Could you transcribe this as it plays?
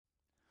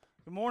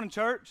Good morning,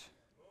 church.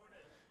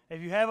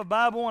 If you have a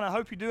Bible, and I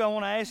hope you do, I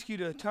want to ask you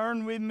to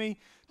turn with me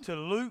to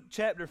Luke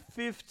chapter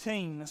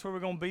 15. That's where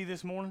we're going to be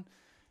this morning.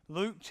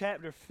 Luke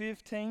chapter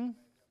 15.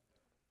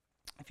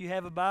 If you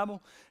have a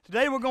Bible.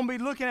 Today we're going to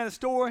be looking at a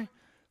story,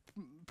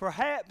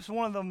 perhaps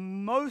one of the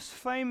most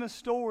famous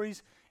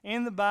stories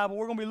in the Bible.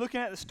 We're going to be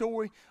looking at the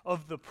story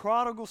of the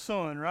prodigal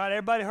son, right?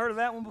 Everybody heard of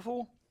that one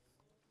before?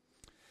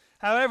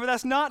 However,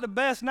 that's not the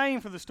best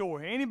name for the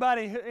story.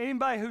 Anybody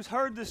who's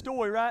heard this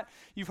story, right?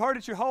 You've heard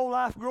it your whole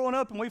life growing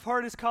up, and we've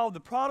heard it's called the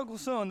prodigal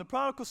son. The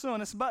prodigal son.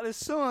 It's about this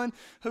son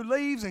who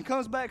leaves and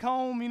comes back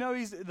home. You know,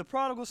 he's the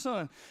prodigal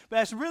son. But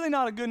that's really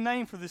not a good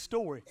name for this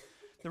story.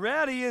 The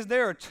reality is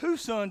there are two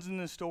sons in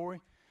this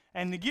story,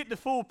 and to get the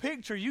full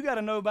picture, you got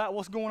to know about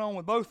what's going on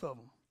with both of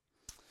them.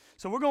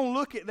 So we're going to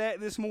look at that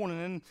this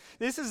morning, and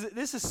this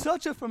is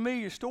such a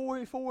familiar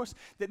story for us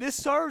that this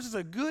serves as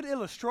a good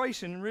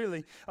illustration,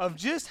 really, of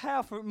just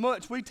how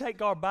much we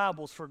take our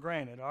Bibles for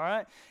granted, all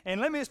right? And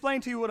let me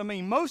explain to you what I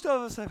mean. Most of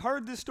us have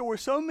heard this story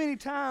so many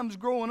times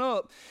growing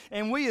up,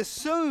 and we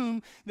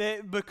assume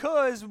that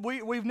because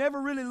we've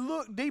never really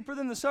looked deeper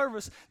than the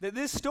surface, that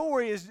this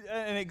story is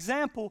an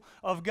example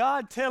of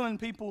God telling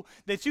people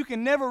that you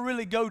can never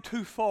really go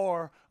too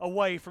far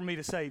away for me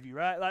to save you,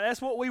 right? Like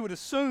that's what we would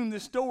assume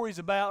this story's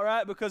about, right?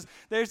 Because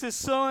there's this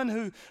son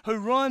who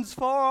runs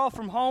far off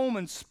from home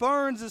and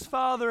spurns his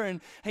father,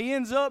 and he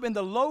ends up in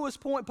the lowest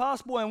point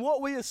possible. And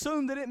what we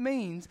assume that it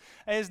means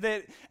is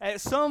that at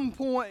some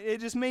point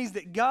it just means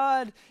that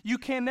God, you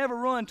can never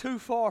run too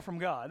far from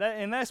God.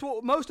 And that's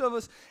what most of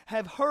us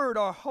have heard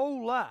our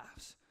whole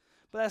lives.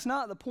 But that's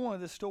not the point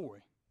of this story.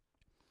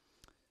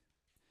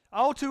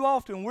 All too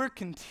often, we're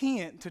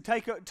content to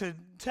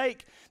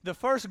take the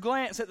first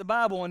glance at the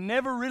Bible and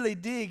never really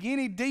dig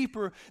any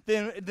deeper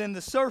than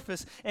the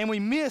surface, and we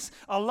miss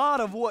a lot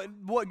of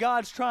what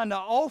God's trying to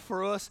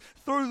offer us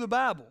through the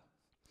Bible.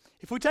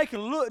 If we take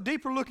a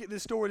deeper look at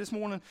this story this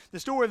morning, the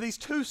story of these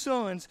two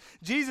sons,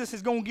 Jesus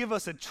is going to give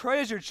us a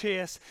treasure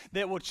chest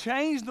that will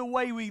change the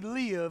way we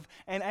live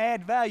and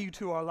add value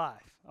to our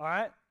life. All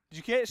right? Did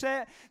you catch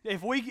that?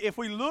 If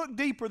we look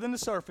deeper than the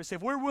surface,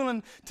 if we're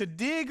willing to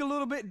dig a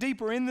little bit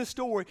deeper in this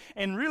story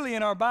and really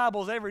in our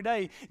Bibles every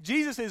day,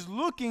 Jesus is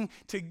looking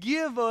to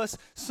give us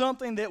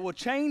something that will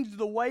change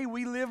the way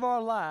we live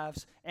our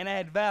lives and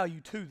add value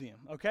to them.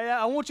 Okay?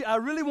 I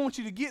really want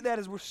you to get that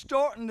as we're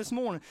starting this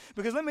morning,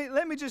 because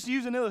let me just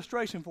use an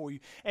illustration for you.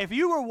 If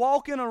you were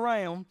walking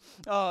around,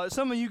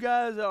 some of you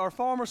guys are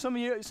farmers, some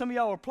of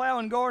y'all are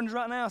plowing gardens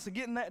right now, so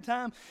getting that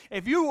time.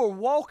 If you were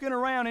walking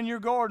around in your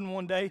garden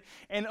one day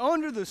and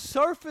under the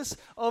surface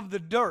of the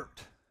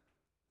dirt,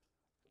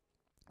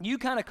 you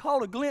kind of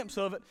caught a glimpse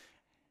of it,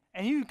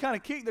 and you kind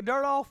of kicked the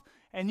dirt off,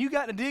 and you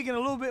got to dig in a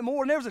little bit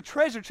more, and there was a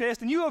treasure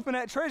chest, and you opened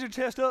that treasure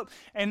chest up,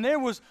 and there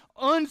was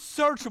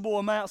unsearchable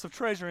amounts of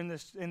treasure in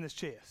this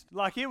chest.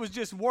 Like it was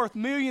just worth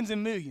millions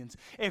and millions.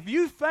 If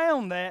you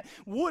found that,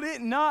 would it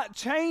not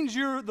change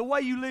the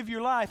way you live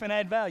your life and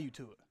add value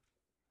to it?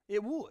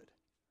 It would.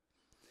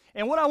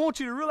 And what I want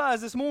you to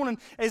realize this morning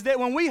is that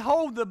when we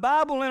hold the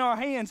Bible in our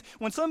hands,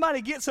 when somebody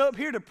gets up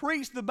here to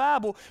preach the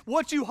Bible,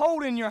 what you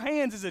hold in your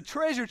hands is a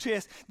treasure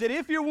chest that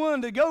if you're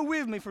willing to go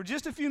with me for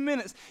just a few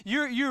minutes,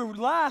 your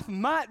life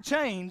might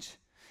change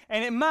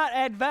and it might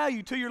add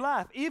value to your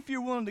life if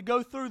you're willing to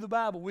go through the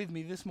Bible with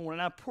me this morning.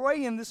 I'm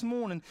praying this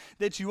morning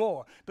that you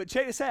are. But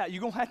check this out.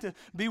 You're going to have to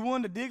be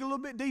willing to dig a little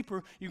bit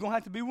deeper. You're going to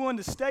have to be willing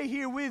to stay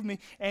here with me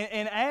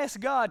and ask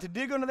God to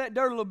dig under that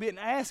dirt a little bit and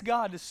ask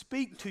God to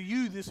speak to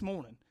you this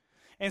morning.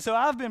 And so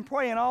I've been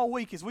praying all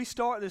week as we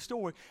start this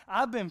story.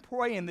 I've been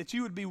praying that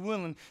you would be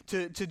willing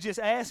to just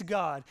ask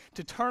God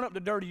to turn up the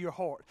dirt of your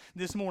heart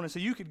this morning so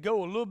you could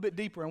go a little bit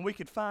deeper and we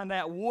could find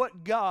out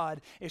what God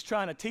is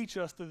trying to teach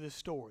us through this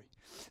story.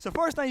 So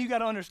first thing you got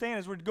to understand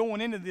as we're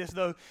going into this,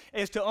 though,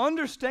 is to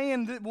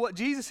understand what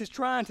Jesus is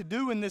trying to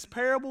do in this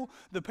parable,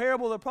 the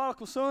parable of the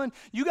prodigal son,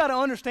 you got to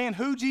understand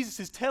who Jesus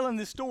is telling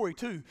this story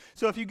to.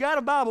 So if you got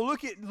a Bible,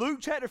 look at Luke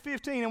chapter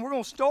 15, and we're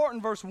going to start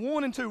in verse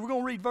 1 and 2. We're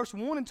going to read verse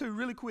 1 and 2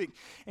 really quick,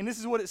 and this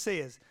is what it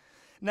says.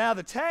 Now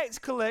the tax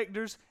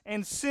collectors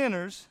and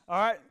sinners, all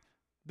right,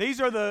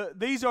 these are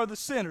the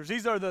sinners.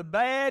 These are the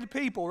bad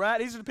people, right?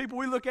 These are the people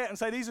we look at and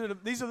say these are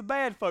the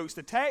bad folks,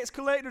 the tax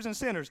collectors and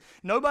sinners.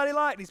 Nobody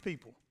liked these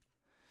people.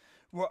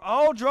 We're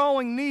all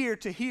drawing near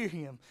to hear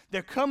him.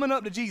 They're coming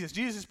up to Jesus.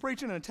 Jesus is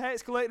preaching, and the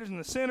tax collectors and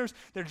the sinners,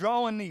 they're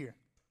drawing near.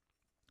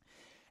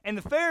 And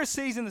the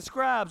Pharisees and the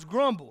scribes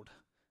grumbled,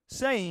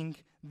 saying,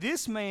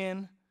 "This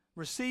man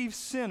receives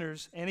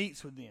sinners and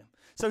eats with them."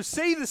 So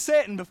see the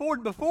setting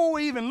before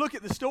we even look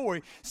at the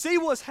story. See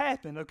what's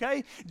happened,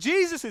 okay?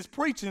 Jesus is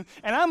preaching,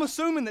 and I'm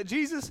assuming that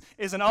Jesus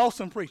is an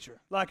awesome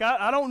preacher. Like,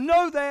 I don't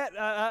know that,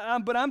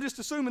 but I'm just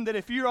assuming that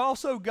if you're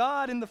also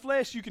God in the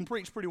flesh, you can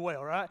preach pretty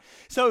well, right?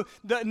 So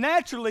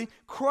naturally,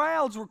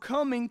 crowds were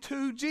coming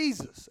to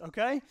Jesus,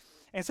 okay?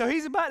 And so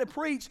he's about to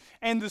preach,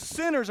 and the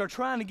sinners are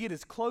trying to get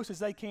as close as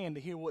they can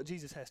to hear what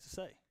Jesus has to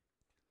say.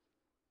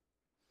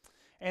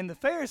 And the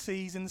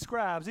Pharisees and the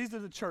scribes, these are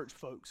the church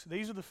folks.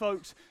 These are the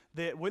folks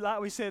that,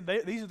 like we said,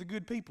 these are the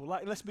good people.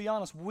 Like, let's be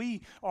honest,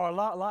 we are a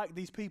lot like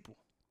these people.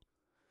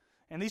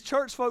 And these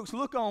church folks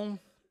look on,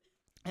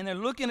 and they're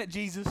looking at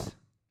Jesus,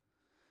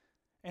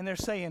 and they're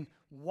saying,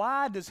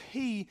 why does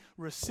he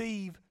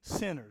receive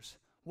sinners?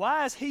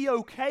 Why is he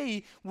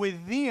okay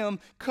with them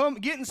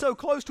getting so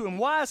close to him?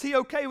 Why is he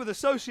okay with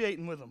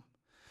associating with them?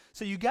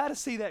 So you got to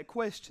see that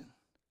question.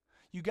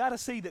 You got to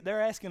see that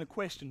they're asking a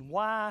question.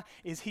 Why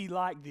is he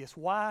like this?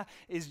 Why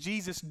is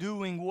Jesus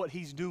doing what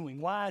he's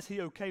doing? Why is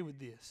he okay with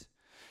this?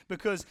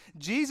 Because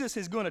Jesus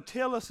is going to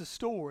tell us a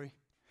story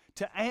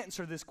to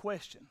answer this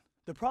question.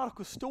 The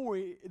prodigal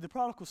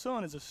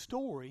son is a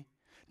story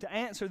to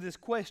answer this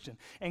question.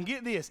 And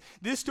get this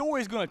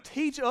story is going to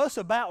teach us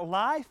about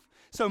life.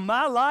 So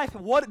my life,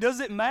 what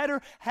does it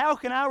matter? How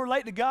can I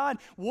relate to God?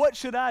 What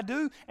should I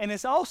do? And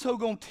it's also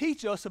going to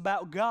teach us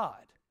about God.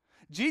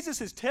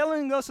 Jesus is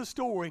telling us a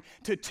story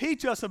to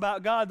teach us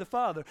about God the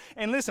Father.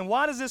 And listen,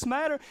 why does this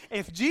matter?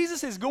 If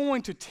Jesus is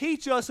going to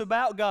teach us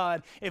about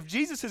God, if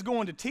Jesus is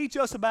going to teach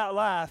us about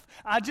life,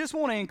 I just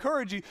want to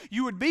encourage you,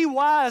 you would be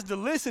wise to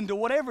listen to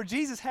whatever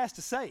Jesus has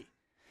to say.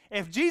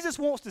 If Jesus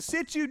wants to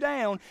sit you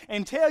down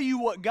and tell you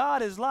what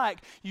God is like,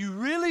 you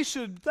really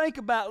should think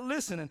about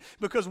listening,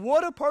 because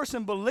what a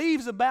person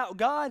believes about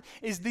God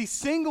is the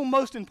single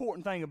most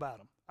important thing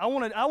about him. I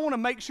want to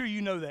make sure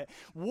you know that.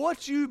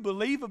 What you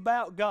believe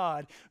about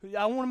God,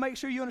 I want to make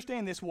sure you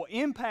understand this, will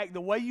impact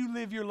the way you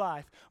live your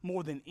life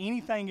more than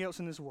anything else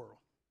in this world.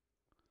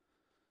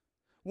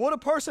 What a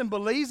person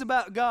believes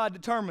about God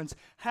determines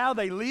how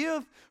they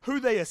live,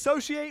 who they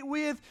associate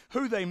with,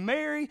 who they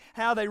marry,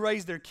 how they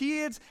raise their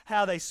kids,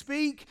 how they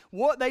speak,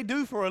 what they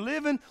do for a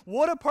living.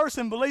 What a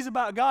person believes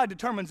about God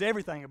determines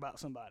everything about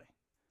somebody.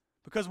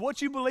 Because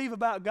what you believe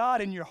about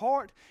God in your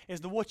heart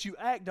is what you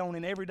act on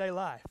in everyday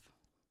life.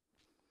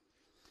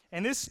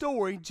 And this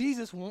story,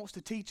 Jesus wants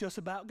to teach us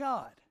about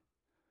God.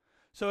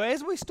 So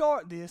as we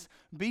start this,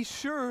 be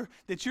sure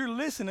that you're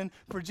listening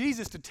for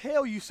Jesus to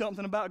tell you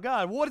something about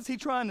God. What is he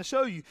trying to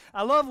show you?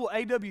 I love what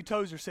A.W.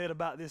 Tozer said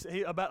about this,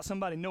 about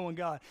somebody knowing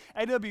God.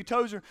 A.W.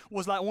 Tozer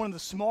was like one of the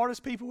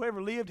smartest people who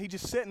ever lived. He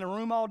just sat in a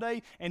room all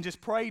day and just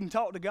prayed and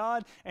talked to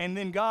God, and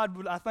then God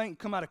would, I think,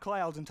 come out of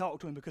clouds and talk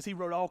to him, because he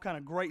wrote all kind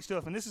of great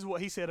stuff. And this is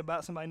what he said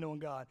about somebody knowing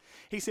God.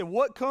 He said,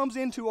 what comes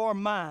into our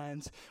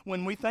minds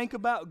when we think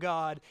about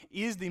God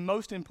is the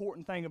most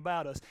important thing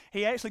about us.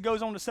 He actually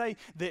goes on to say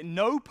that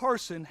no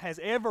person has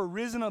ever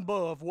risen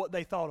above what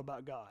they thought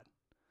about God.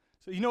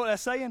 So you know what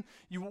that's saying?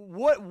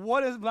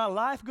 What is my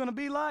life going to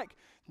be like?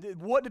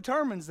 What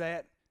determines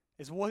that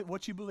is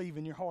what you believe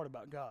in your heart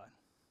about God.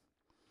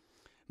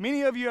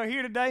 Many of you are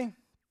here today,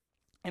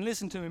 and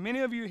listen to me,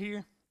 many of you are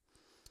here,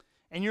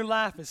 and your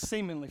life is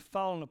seemingly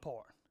falling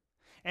apart.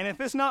 And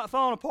if it's not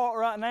falling apart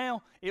right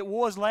now, it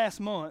was last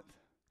month,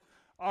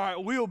 or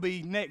it will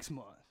be next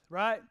month,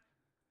 right?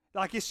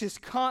 Like it's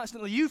just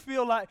constantly, you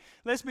feel like,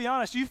 let's be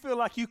honest, you feel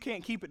like you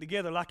can't keep it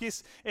together. Like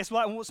it's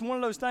like it's one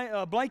of those things,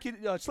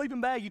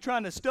 sleeping bag, you're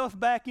trying to stuff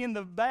back in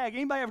the bag.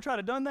 Anybody ever try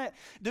to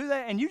do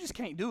that, and you just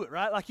can't do it,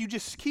 right? Like you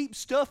just keep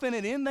stuffing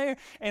it in there,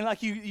 and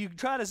like you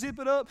try to zip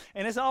it up,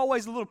 and it's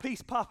always a little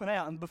piece popping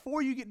out. And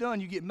before you get done,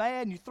 you get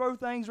mad and you throw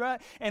things,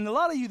 right? And a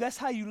lot of you, that's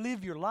how you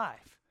live your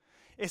life.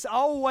 It's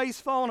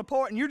always falling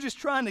apart, and you're just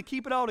trying to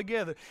keep it all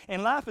together.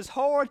 And life is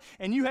hard,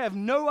 and you have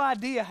no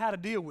idea how to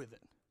deal with it.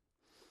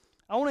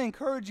 I want to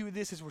encourage you with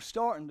this as we're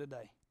starting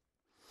today.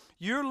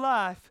 Your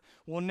life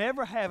will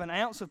never have an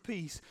ounce of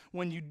peace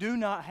when you do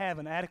not have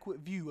an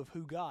adequate view of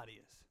who God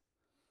is.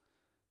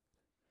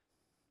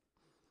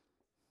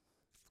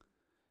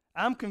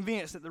 I'm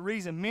convinced that the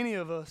reason many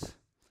of us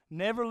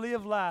never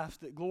live lives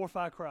that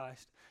glorify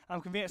Christ,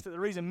 I'm convinced that the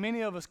reason many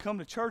of us come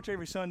to church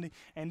every Sunday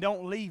and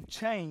don't leave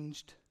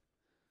changed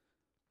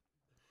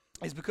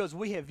is because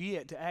we have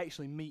yet to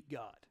actually meet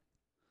God.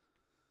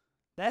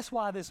 That's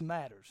why this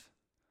matters.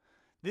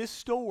 This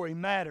story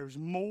matters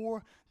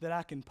more than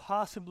I can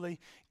possibly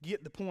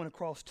get the point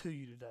across to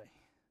you today.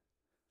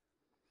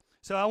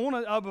 So I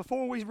want to,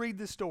 before we read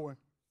this story,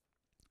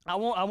 I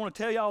want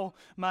to tell y'all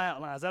my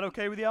outline. Is that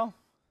okay with y'all?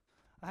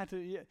 I have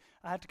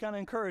to kind of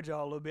encourage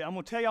y'all a little bit. I'm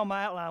going to tell y'all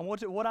my outline,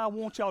 what I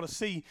want y'all to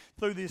see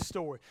through this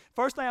story.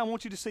 First thing I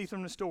want you to see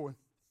from the story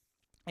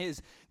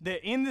is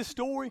that in this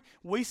story,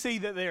 we see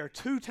that there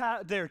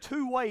are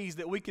two ways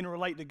that we can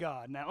relate to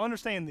God. Now,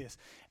 understand this.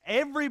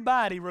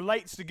 Everybody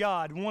relates to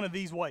God one of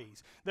these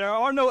ways. There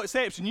are no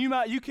exceptions.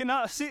 You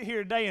cannot sit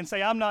here today and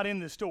say, I'm not in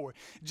this story.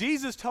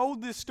 Jesus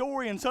told this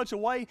story in such a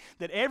way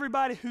that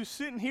everybody who's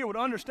sitting here would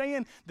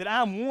understand that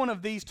I'm one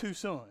of these two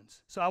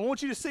sons. So I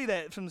want you to see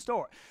that from the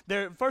start.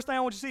 First thing I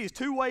want you to see is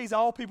two ways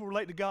all people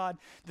relate to God.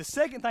 The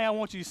second thing I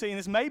want you to see, and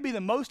this may be the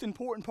most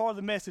important part of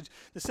the message,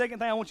 the second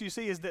thing I want you to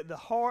see is that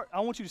I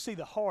want you to see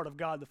the heart of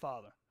God the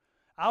Father.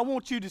 I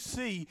want you to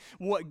see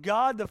what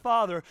God the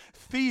Father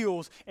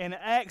feels and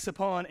acts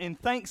upon and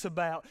thinks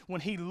about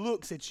when he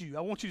looks at you.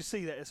 I want you to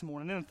see that this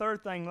morning. And then the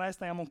third thing, last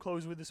thing I'm going to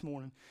close with this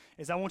morning,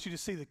 is I want you to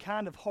see the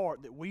kind of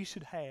heart that we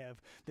should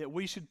have, that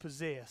we should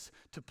possess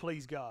to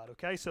please God.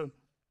 Okay, so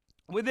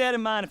With that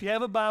in mind, if you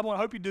have a Bible, I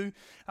hope you do,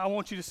 I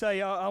want you to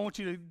say, I want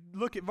you to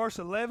look at verse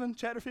 11,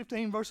 chapter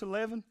 15, verse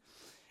 11.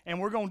 And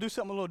we're going to do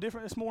something a little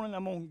different this morning.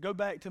 I'm going to go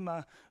back to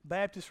my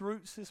Baptist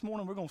roots this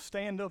morning. We're going to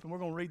stand up and we're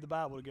going to read the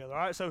Bible together. All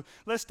right, so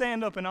let's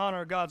stand up in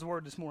honor of God's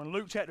word this morning.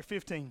 Luke chapter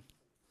 15,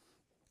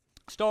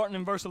 starting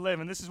in verse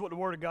 11. This is what the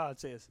word of God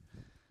says.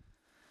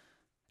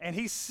 And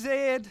he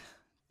said,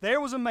 there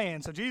was a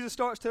man. So Jesus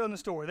starts telling the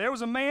story. There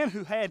was a man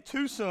who had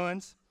 2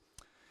 sons,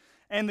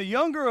 and the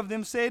younger of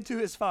them said to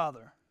his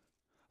father,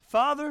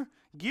 Father,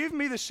 give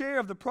me the share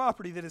of the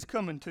property that is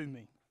coming to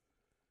me.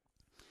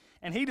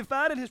 And he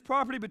divided his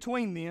property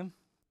between them.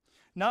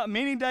 Not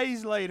many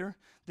days later,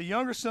 the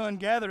younger son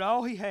gathered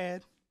all he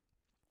had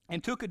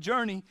and took a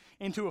journey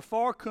into a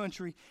far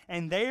country,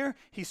 and there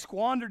he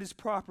squandered his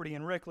property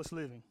in reckless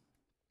living.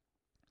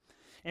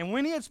 And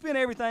when he had spent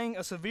everything,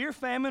 a severe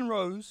famine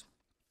rose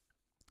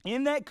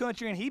in that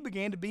country, and he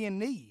began to be in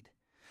need.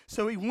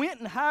 So he went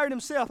and hired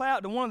himself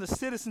out to one of the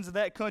citizens of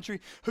that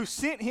country, who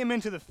sent him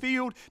into the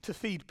field to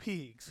feed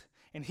pigs.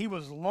 And he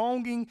was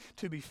longing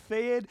to be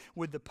fed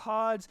with the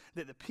pods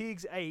that the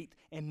pigs ate,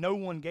 and no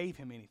one gave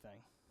him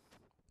anything.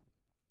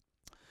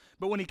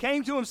 But when he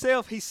came to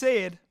himself, he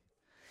said,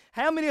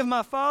 how many of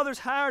my father's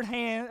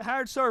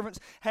hired servants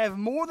have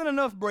more than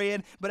enough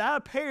bread, but I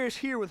perish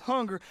here with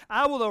hunger?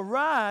 I will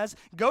arise,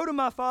 go to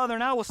my father,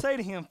 and I will say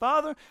to him,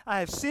 Father, I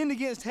have sinned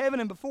against heaven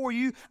and before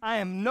you. I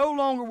am no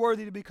longer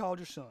worthy to be called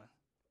your son.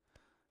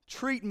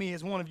 Treat me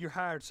as one of your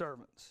hired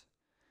servants.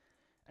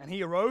 And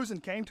he arose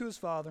and came to his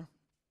father.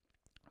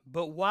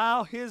 But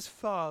while he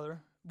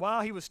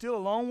was still a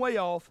long way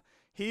off,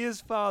 his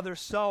father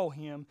saw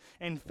him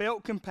and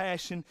felt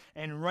compassion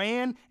and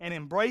ran and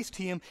embraced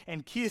him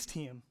and kissed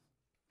him.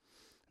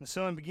 The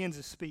son begins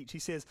his speech. He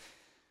says,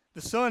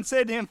 the son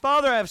said to him,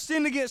 Father, I have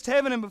sinned against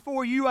heaven and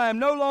before you. I am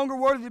no longer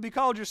worthy to be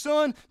called your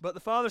son. But the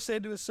father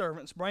said to his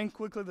servants, bring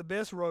quickly the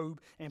best robe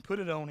and put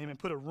it on him, and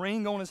put a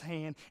ring on his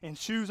hand and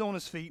shoes on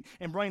his feet,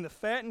 and bring the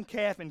fattened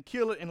calf and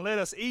kill it, and let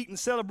us eat and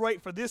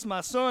celebrate. For this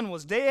my son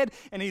was dead,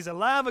 and he's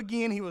alive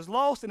again. He was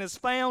lost and is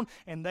found.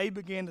 And they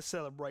began to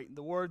celebrate.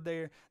 The word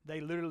there,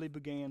 they literally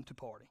began to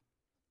party.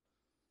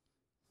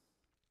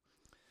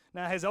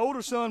 Now his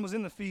older son was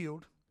in the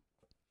field.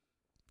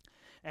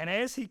 And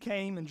as he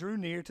came and drew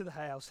near to the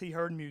house, he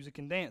heard music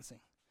and dancing.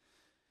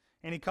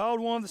 And he called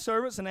one of the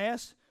servants and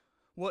asked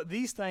what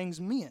these things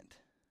meant.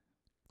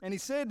 And he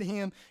said to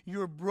him,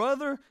 your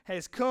brother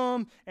has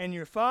come, and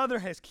your father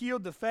has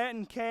killed the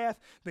fattened calf,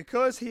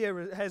 because he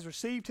has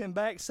received him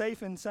back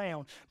safe and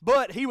sound.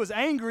 But he was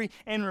angry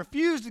and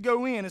refused to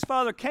go in. His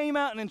father came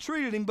out and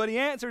entreated him, but he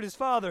answered his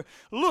father,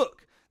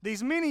 look,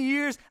 these many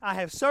years I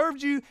have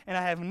served you, and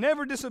I have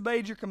never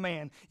disobeyed your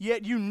command.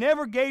 Yet you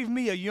never gave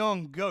me a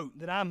young goat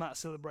that I might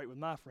celebrate with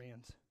my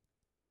friends.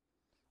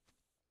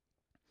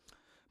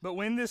 But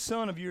when this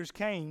son of yours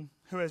came,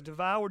 who has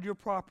devoured your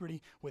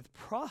property with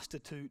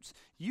prostitutes,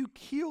 you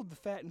killed the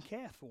fattened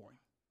calf for him.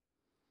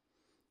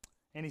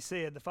 And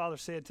the father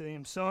said to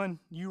him, Son,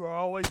 you are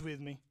always with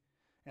me,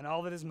 and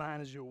all that is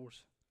mine is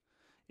yours.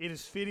 It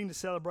is fitting to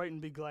celebrate and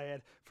be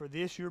glad, for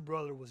this your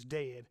brother was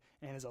dead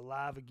and is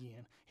alive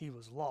again. He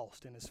was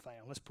lost and is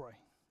found. Let's pray.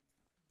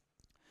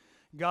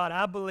 God,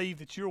 I believe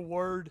that your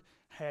word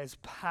has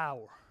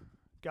power.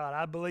 God,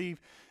 I believe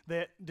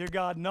that, dear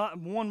God, not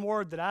one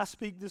word that I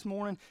speak this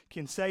morning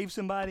can save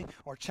somebody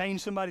or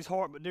change somebody's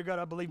heart, but dear God,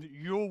 I believe that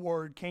your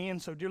word can.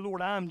 So, dear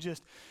Lord, I'm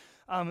just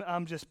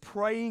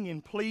praying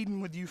and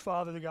pleading with you,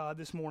 Father God,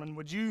 this morning.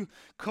 Would you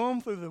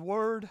come through the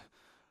word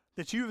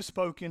that you have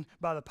spoken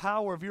by the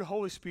power of your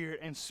Holy Spirit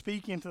and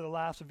speak into the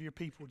lives of your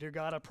people? Dear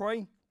God, I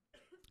pray,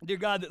 dear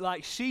God, that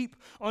like sheep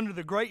under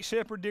the great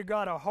shepherd, dear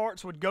God, our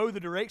hearts would go the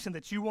direction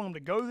that you want them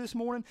to go this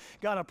morning.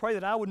 God, I pray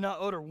that I would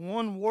not utter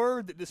one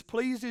word that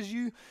displeases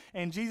you.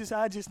 And Jesus,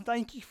 I just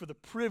thank you for the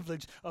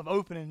privilege of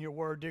opening your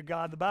word, dear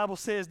God. The Bible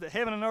says that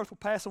heaven and earth will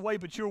pass away,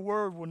 but your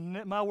word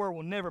my word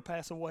will never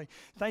pass away.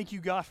 Thank you,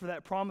 God, for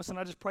that promise. And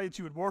I just pray that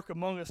you would work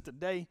among us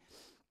today.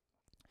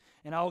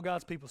 And all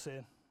God's people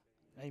said,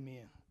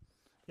 amen.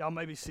 Y'all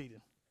may be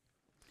seated.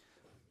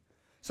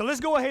 So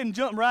let's go ahead and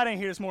jump right in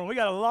here this morning. We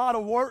got a lot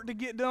of work to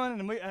get done,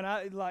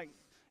 and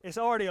it's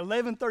already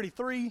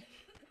 11:33,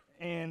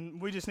 and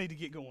we just need to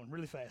get going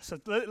really fast. So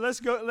let's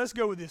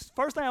go with this.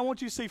 First thing I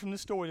want you to see from this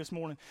story this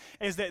morning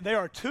is that there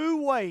are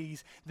 2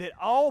 ways that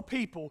all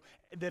people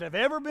that have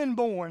ever been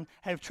born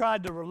have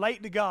tried to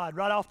relate to God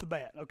right off the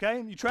bat.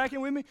 Okay, you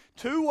tracking with me?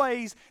 2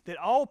 ways that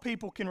all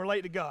people can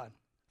relate to God.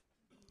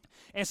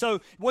 And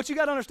so what you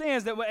got to understand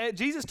is that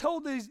Jesus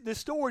told this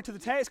story to the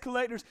tax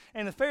collectors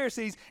and the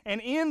Pharisees, and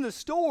in the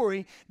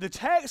story, the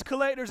tax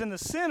collectors and the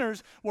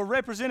sinners were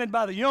represented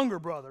by the younger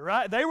brother,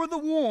 right? They were the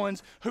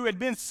ones who had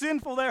been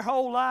sinful their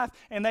whole life,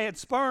 and they had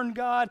spurned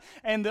God.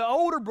 And the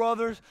older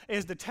brothers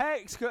is the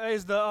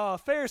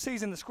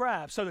Pharisees and the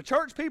scribes. So the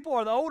church people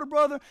are the older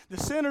brother, the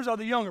sinners are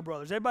the younger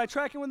brothers. Everybody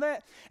tracking with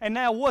that? And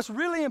now what's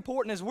really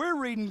important as we're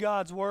reading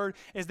God's word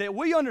is that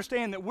we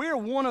understand that we're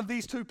one of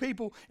these 2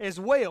 people as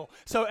well.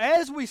 So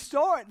as we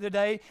start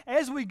today,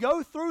 as we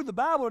go through the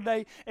Bible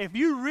today, if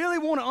you really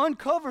want to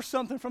uncover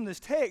something from this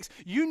text,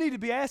 you need to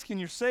be asking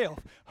yourself,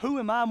 who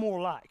am I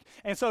more like?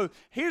 And so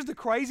here's the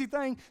crazy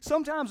thing.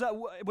 Sometimes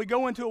we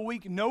go into a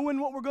week knowing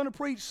what we're going to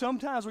preach.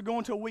 Sometimes we go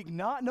into a week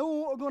not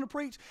knowing what we're going to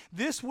preach.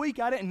 This week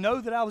I didn't know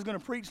that I was going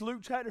to preach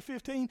Luke chapter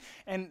 15.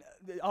 And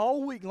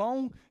all week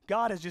long,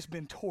 God has just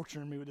been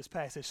torturing me with this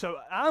passage. So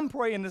I'm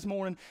praying this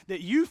morning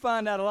that you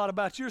find out a lot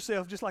about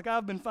yourself just like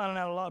I've been finding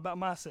out a lot about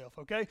myself,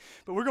 okay?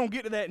 But we're going to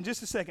get to that in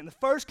just a second. The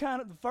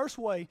first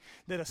way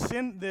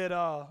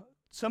that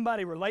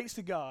somebody relates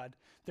to God,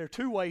 there are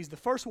two ways. The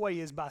first way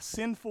is by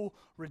sinful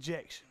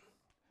rejection.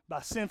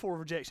 By sinful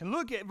rejection.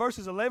 Look at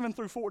verses 11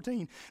 through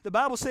 14. The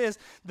Bible says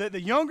that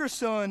the younger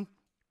son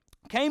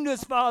came to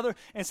his father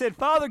and said,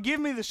 Father,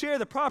 give me the share of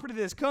the property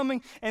that is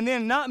coming. And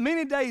then not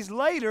many days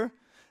later,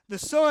 the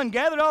son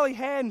gathered all he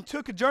had and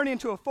took a journey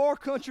into a far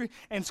country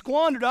and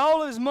squandered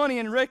all of his money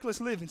in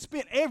reckless living,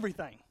 spent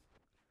everything.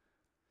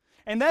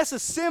 And that's a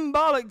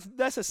symbolic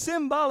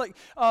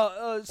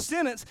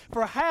sentence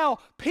for how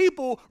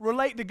people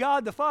relate to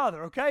God the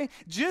Father, okay?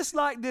 Just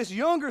like this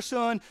younger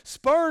son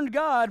spurned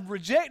God,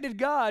 rejected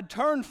God,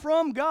 turned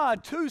from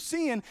God to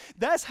sin,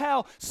 that's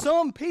how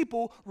some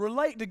people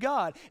relate to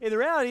God. And the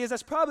reality is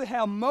that's probably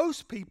how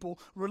most people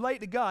relate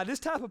to God. This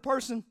type of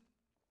person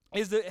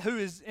who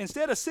is,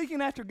 instead of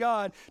seeking after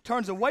God,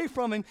 turns away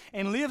from Him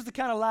and lives the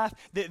kind of life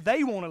that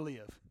they want to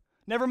live.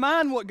 Never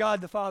mind what God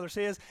the Father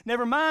says.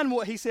 Never mind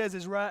what He says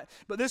is right.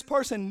 But this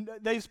person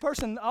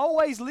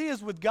always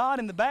lives with God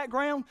in the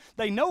background.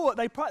 They know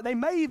they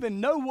may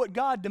even know what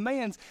God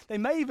demands. They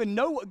may even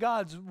know what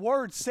God's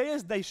Word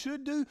says they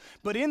should do.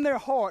 But in their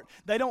heart,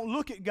 they don't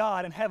look at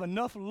God and have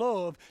enough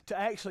love to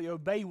actually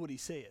obey what He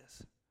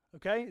says.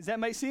 Okay? Does that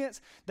make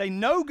sense? They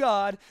know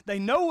God. They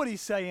know what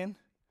He's saying.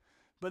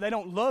 But they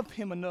don't love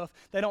Him enough.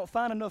 They don't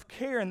find enough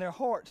care in their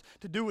hearts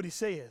to do what He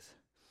says.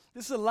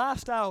 This is a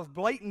lifestyle of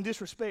blatant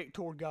disrespect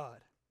toward God.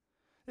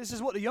 This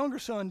is what the younger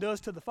son does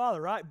to the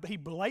father, right? He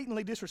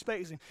blatantly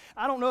disrespects him.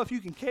 I don't know if you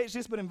can catch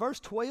this, but in verse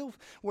 12,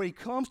 where he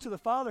comes to the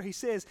father, he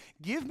says,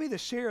 give me the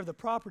share of the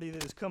property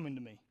that is coming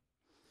to me.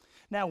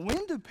 Now,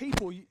 when do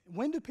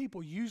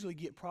people usually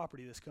get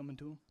property that's coming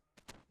to them?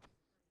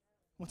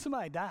 When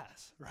somebody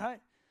dies,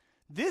 right?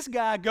 This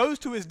guy goes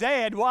to his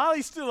dad while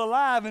he's still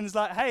alive and is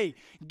like, hey,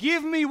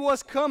 give me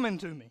what's coming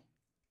to me.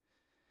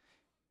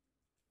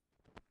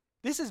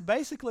 This is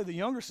basically the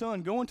younger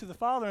son going to the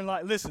father and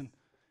like, listen,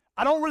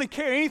 I don't really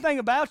care anything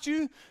about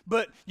you,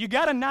 but you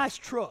got a nice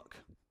truck.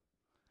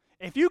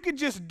 If you could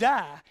just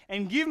die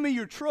and give me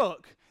your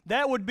truck,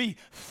 that would be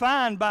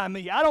fine by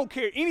me. I don't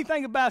care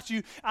anything about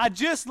you. I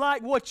just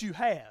like what you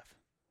have.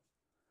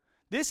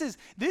 This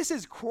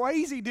is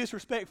crazy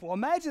disrespectful.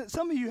 Imagine,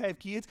 some of you have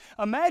kids.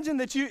 Imagine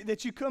that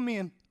you come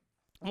in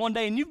one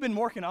day and you've been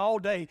working all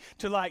day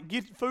to like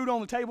get food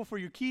on the table for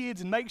your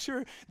kids and make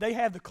sure they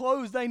have the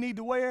clothes they need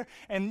to wear,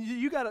 and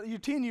your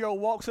 10-year-old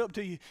walks up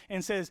to you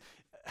and says,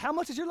 how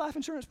much is your life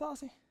insurance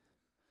policy?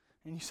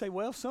 And you say,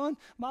 well, son,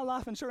 my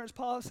life insurance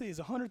policy is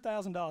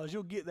 $100,000.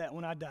 You'll get that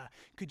when I die.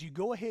 Could you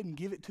go ahead and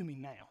give it to me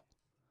now?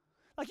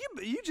 Like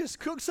you just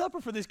cooked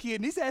supper for this kid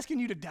and he's asking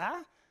you to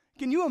die?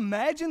 Can you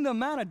imagine the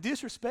amount of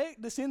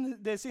disrespect that's in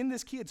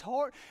this kid's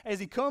heart as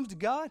he comes to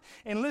God?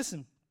 And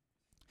listen,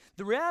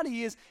 the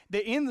reality is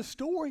that in the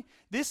story,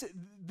 this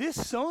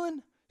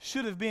son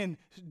should have been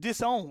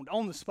disowned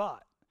on the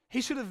spot. He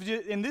should have,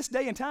 in this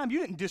day and time, you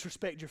didn't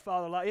disrespect your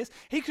father like this.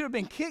 He could have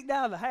been kicked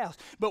out of the house.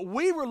 But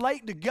we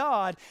relate to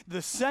God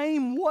the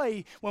same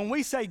way when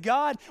we say,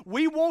 God,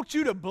 we want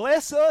you to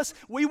bless us.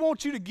 We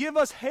want you to give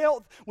us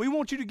health. We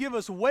want you to give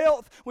us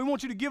wealth. We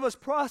want you to give us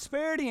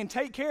prosperity and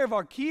take care of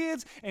our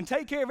kids and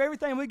take care of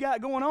everything we got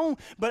going on.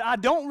 But I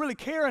don't really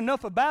care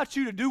enough about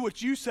you to do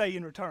what you say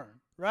in return,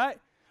 right?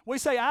 We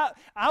say,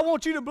 I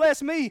want you to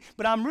bless me,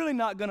 but I'm really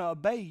not going to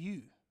obey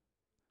you.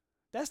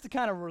 That's the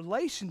kind of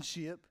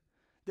relationship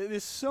that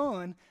this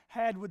son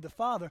had with the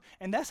father,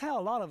 and that's how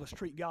a lot of us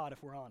treat God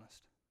if we're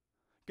honest.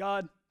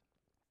 God,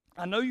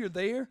 I know you're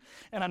there,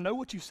 and I know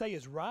what you say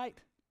is right,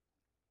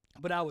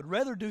 but I would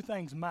rather do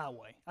things my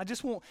way. I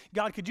just want,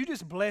 God, could you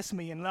just bless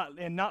me and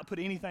not put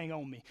anything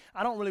on me?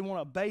 I don't really want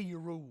to obey your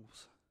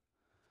rules.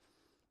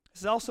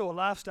 This is also a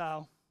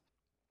lifestyle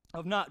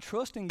of not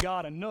trusting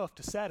God enough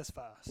to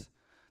satisfy us.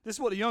 This is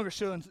what the younger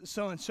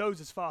son shows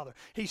his father.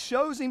 He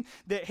shows him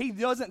that he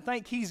doesn't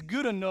think he's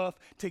good enough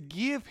to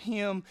give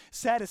him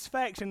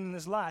satisfaction in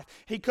his life.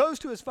 He goes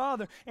to his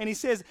father and he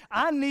says,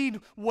 I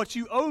need what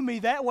you owe me.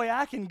 That way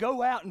I can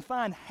go out and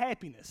find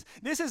happiness.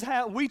 This is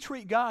how we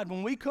treat God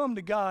when we come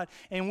to God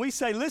and we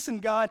say, listen,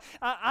 God,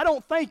 I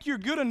don't think you're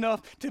good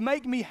enough to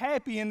make me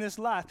happy in this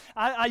life.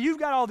 You've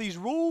got all these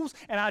rules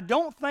and I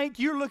don't think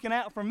you're looking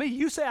out for me.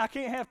 You say I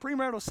can't have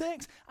premarital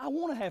sex. I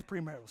want to have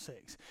premarital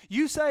sex.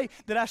 You say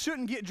that I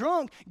shouldn't get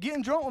drunk.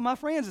 Getting drunk with my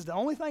friends is the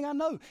only thing I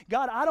know.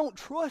 God, I don't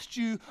trust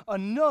you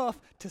enough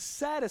to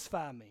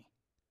satisfy me.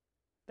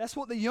 That's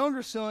what the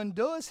younger son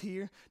does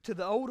here to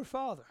the older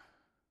father.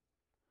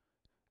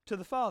 To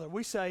the father,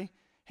 we say,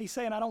 he's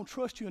saying, I don't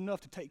trust you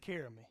enough to take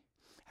care of me.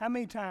 How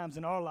many times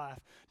in our life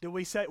do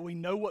we say we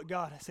know what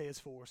God says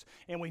for us,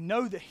 and we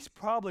know that He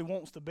probably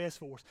wants the best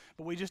for us,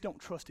 but we just don't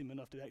trust Him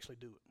enough to actually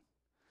do it?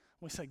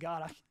 We say,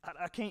 God,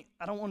 I can't,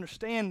 I don't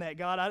understand that,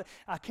 God.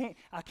 I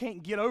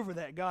can't get over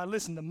that, God.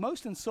 Listen, the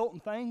most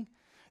insulting thing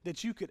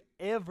that you could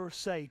ever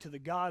say to the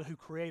God who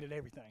created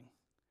everything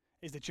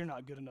is that you're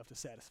not good enough to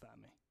satisfy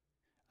me.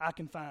 I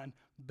can find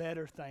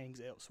better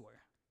things elsewhere.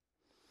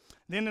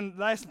 Then the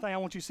last thing I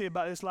want you to see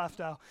about this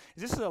lifestyle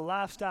is this is a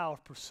lifestyle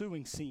of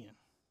pursuing sin.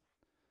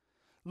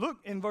 Look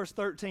in verse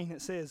 13,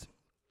 it says,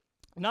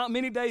 not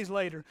many days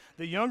later,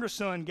 the younger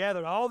son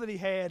gathered all that he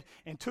had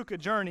and took a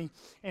journey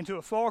into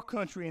a far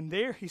country, and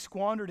there he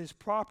squandered his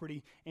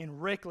property in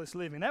reckless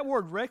living. That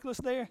word reckless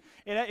there,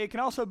 it can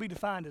also be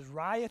defined as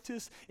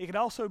riotous. It could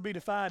also be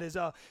defined as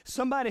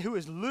somebody who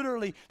is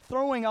literally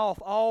throwing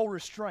off all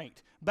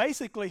restraint.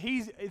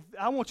 Basically,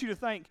 I want you to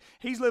think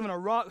he's living a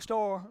rock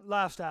star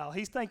lifestyle.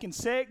 He's thinking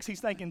sex,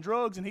 he's thinking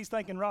drugs, and he's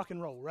thinking rock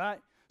and roll, right?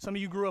 Some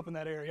of you grew up in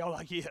that area. Y'all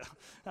like, yeah,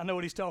 I know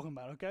what he's talking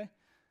about, okay?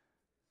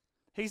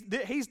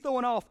 He's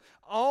throwing off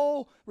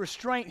all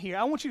restraint here.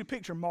 I want you to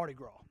picture Mardi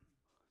Gras.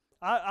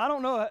 I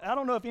don't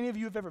know if any of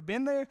you have ever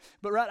been there,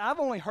 but right, I've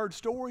only heard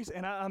stories,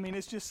 and I mean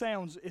it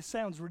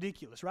sounds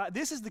ridiculous, right?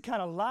 This is the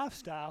kind of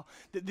lifestyle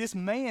that this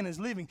man is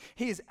living.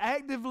 He is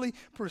actively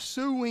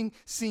pursuing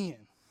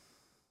sin.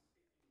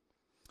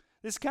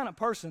 This kind of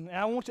person, and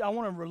I want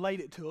to relate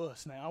it to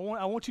us now.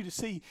 I want you to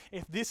see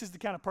if this is the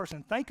kind of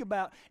person. Think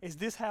about, is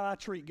this how I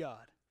treat God?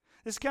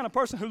 This is the kind of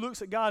person who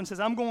looks at God and says,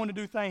 I'm going to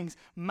do things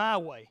my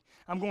way.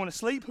 I'm going to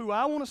sleep who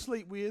I want to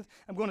sleep with.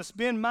 I'm going to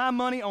spend my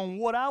money on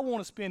what I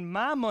want to spend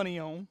my money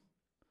on.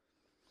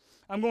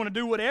 I'm going to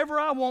do whatever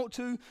I want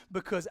to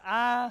because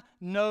I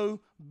know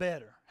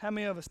better. How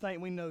many of us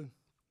think we know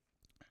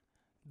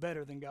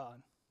better than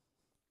God?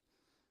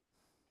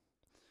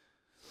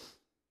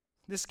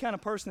 This kind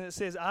of person that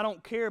says, I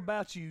don't care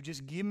about you,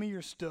 just give me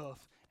your stuff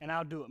and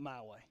I'll do it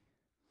my way.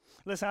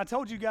 Listen, I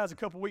told you guys a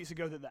couple weeks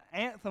ago that the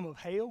anthem of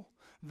hell,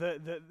 there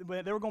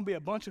were going to be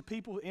a bunch of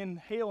people in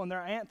hell, and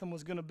their anthem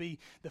was going to be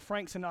the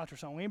Frank Sinatra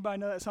song. Anybody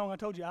know that song? I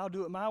told you, I'll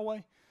do it my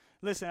way.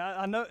 Listen,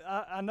 I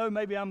know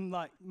maybe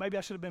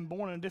I should have been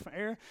born in a different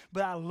era,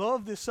 but I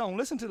love this song.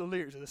 Listen to the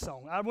lyrics of this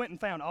song. I went and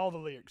found all the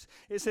lyrics.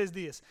 It says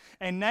this,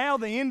 and now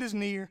the end is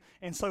near,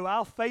 and so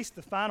I'll face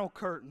the final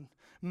curtain.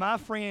 My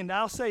friend,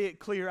 I'll say it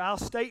clear. I'll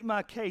state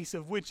my case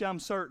of which I'm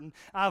certain.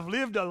 I've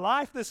lived a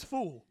life that's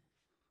full.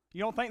 You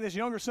don't think this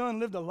younger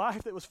son lived a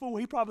life that was full?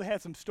 He probably had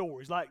some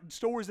stories, like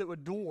stories that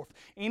would dwarf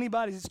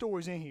anybody's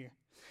stories in here.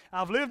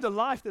 I've lived a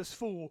life that's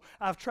full.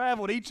 I've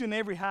traveled each and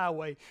every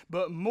highway,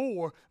 but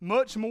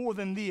much more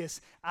than this,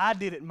 I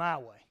did it my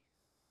way.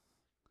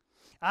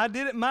 I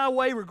did it my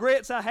way.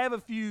 Regrets, I have a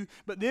few,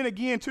 but then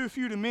again, too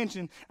few to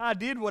mention. I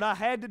did what I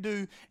had to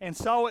do and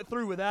saw it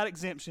through without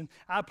exemption.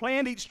 I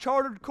planned each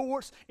chartered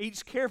course,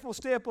 each careful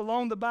step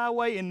along the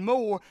byway, and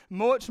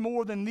much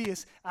more than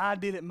this, I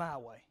did it my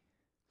way.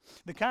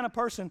 The kind of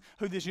person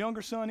who this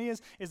younger son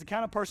is the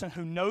kind of person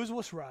who knows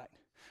what's right,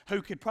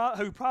 who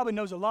probably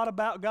knows a lot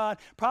about God,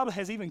 probably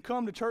has even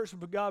come to church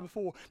with God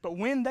before, but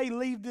when they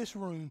leave this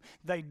room,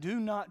 they do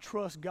not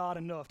trust God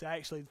enough to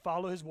actually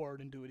follow His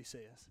word and do what He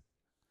says.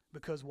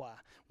 Because why?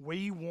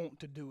 We want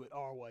to do it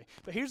our way.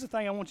 But here's the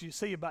thing I want you to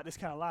see about this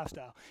kind of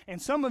lifestyle.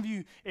 And some of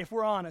you, if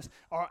we're honest,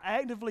 are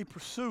actively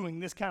pursuing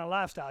this kind of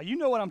lifestyle. You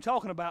know what I'm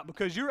talking about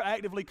because you're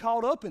actively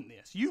caught up in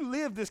this. You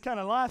live this kind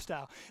of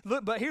lifestyle.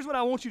 Look, but here's what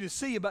I want you to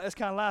see about this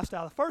kind of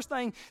lifestyle. The first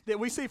thing that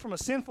we see from a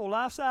sinful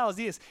lifestyle is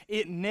this: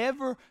 it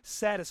never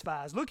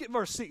satisfies. Look at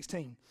verse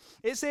 16.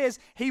 It says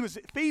he was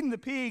feeding the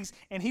pigs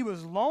and he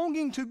was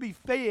longing to be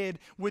fed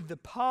with the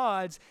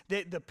pods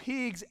that the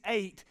pigs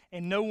ate,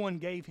 and no one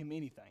gave him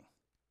anything.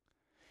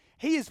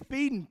 He is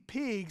feeding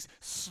pigs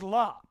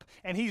slop,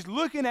 and he's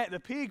looking at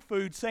the pig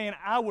food saying,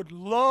 I would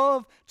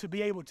love to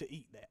be able to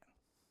eat that.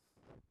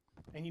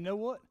 And you know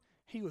what?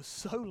 He was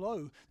so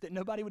low that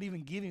nobody would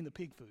even give him the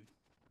pig food.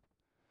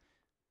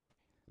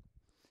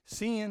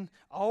 Sin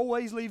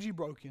always leaves you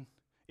broken.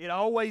 It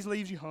always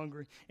leaves you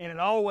hungry, and it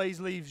always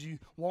leaves you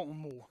wanting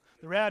more.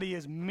 The reality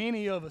is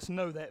many of us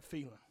know that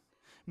feeling.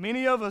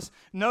 Many of us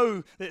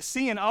know that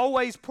sin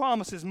always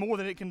promises more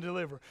than it can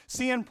deliver.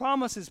 Sin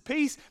promises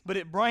peace, but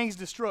it brings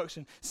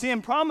destruction.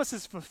 Sin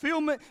promises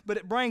fulfillment, but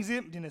it brings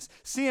emptiness.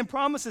 Sin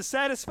promises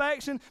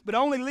satisfaction, but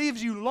only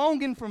leaves you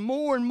longing for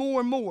more and more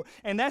and more.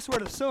 And that's where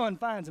the son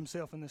finds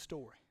himself in this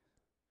story.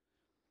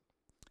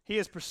 He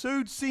has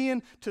pursued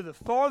sin to the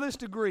farthest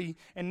degree,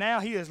 and now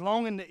he is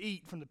longing to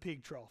eat from the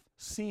pig trough.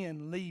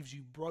 Sin leaves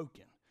you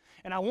broken.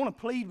 And I want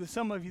to plead with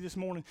some of you this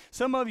morning.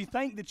 Some of you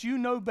think that you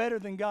know better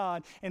than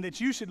God and that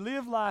you should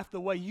live life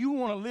the way you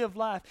want to live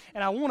life.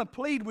 And I want to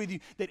plead with you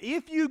that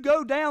if you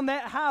go down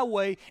that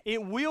highway,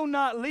 it will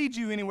not lead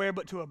you anywhere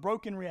but to a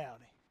broken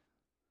reality.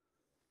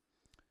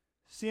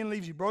 Sin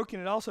leaves you broken.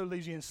 It also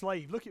leaves you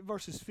enslaved. Look at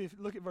verse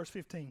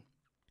 15.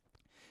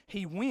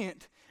 He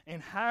went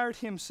and hired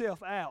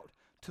himself out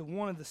to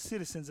one of the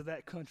citizens of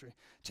that country.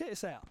 Check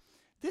this out.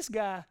 This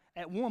guy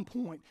at one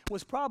point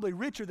was probably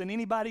richer than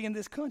anybody in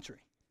this country.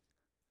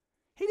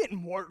 He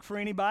didn't work for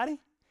anybody.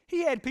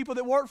 He had people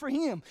that worked for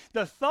him.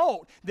 The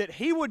thought that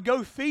he would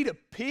go feed a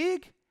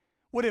pig,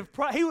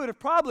 he would have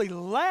probably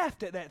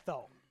laughed at that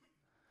thought.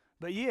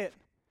 But yet,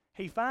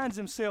 he finds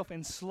himself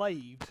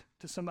enslaved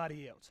to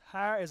somebody else,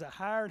 as a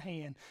hired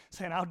hand,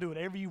 saying, I'll do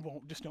whatever you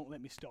want, just don't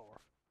let me starve.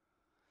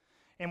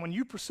 And when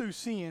you pursue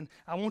sin,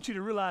 I want you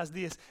to realize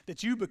this,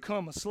 that you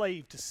become a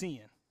slave to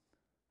sin.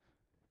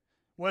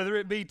 Whether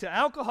it be to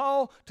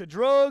alcohol, to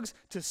drugs,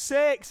 to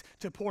sex,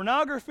 to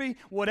pornography,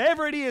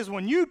 whatever it is,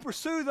 when you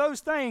pursue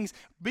those things,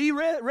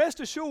 rest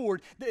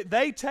assured that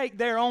they take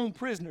their own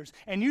prisoners.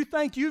 And you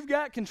think you've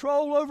got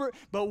control over it,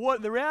 but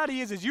what the reality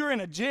is you're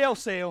in a jail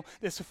cell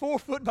that's 4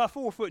 foot by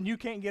 4 foot and you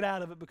can't get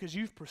out of it because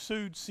you've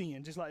pursued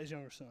sin, just like his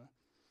younger son.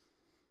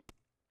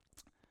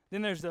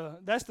 Then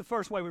that's the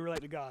first way we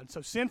relate to God.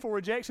 So sinful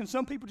rejection,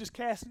 some people just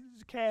cast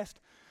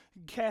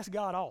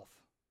God off.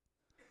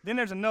 Then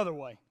there's another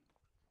way.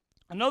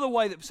 Another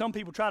way that some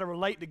people try to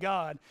relate to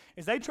God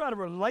is they try to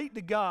relate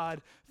to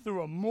God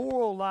through a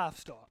moral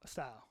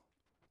lifestyle.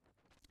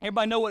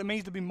 Everybody know what it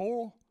means to be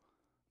moral?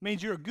 It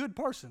means you're a good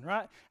person,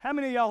 right? How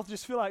many of y'all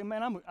just feel like,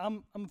 man,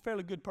 I'm a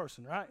fairly good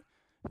person, right?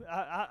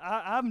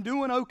 I'm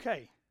doing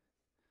okay.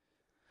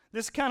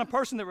 This kind of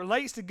person that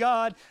relates to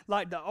God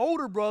like the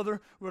older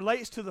brother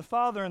relates to the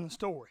father in the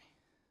story.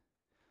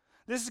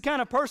 This is the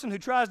kind of person who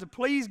tries to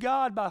please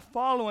God by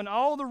following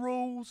all the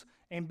rules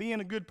and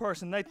being a good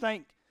person. They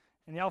think,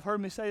 and y'all have heard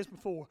me say this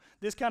before,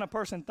 this kind of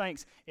person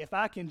thinks, if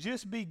I can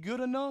just be good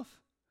enough,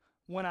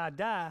 when I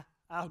die,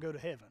 I'll go to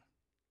heaven.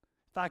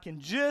 If I can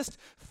just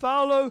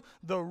follow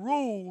the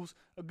rules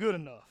good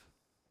enough.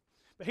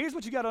 But here's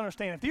what you got to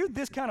understand. If you're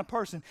this kind of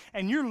person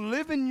and you're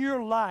living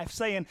your life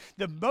saying,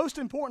 the most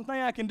important thing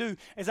I can do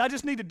is I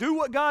just need to do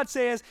what God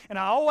says, and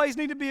I always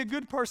need to be a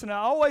good person, I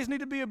always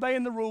need to be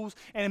obeying the rules,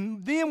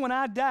 and then when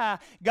I die,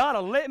 God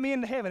will let me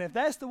into heaven. If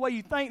that's the way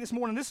you think this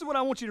morning, this is what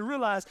I want you to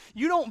realize.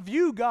 You don't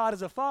view God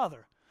as a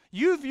father.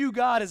 You view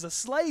God as a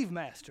slave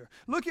master.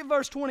 Look at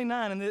verse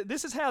 29, and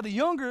this is how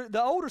the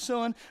older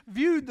son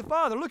viewed the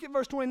father. Look at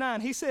verse 29.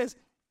 He says,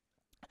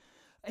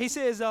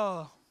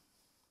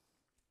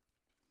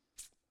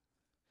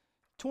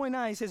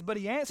 29, he says, but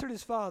he answered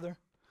his father,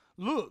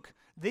 look,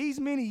 these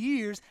many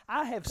years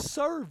I have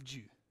served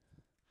you.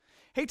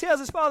 He tells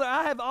his father,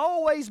 I have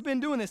always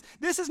been doing this.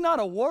 This is not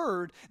a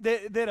word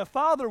that a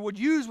father would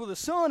use with a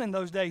son in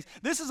those days.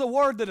 This is a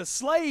word that a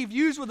slave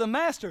used with a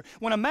master.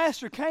 When a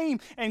master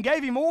came and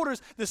gave him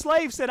orders, the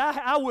slave said,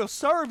 I will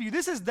serve you.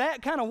 This is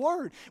that kind of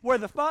word where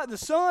the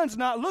son's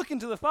not looking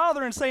to the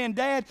father and saying,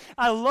 Dad,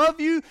 I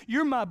love you.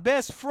 You're my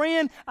best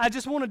friend. I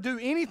just want to do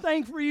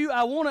anything for you.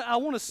 I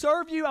want to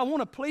serve you. I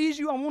want to please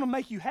you. I want to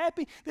make you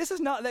happy. This is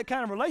not that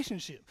kind of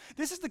relationship.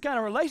 This is the kind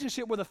of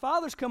relationship where the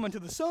father's coming to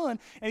the son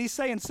and he's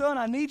saying, son,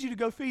 I need you to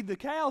go feed the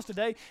cows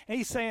today. And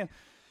he's saying,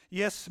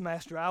 yes,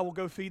 master, I will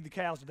go feed the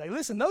cows today.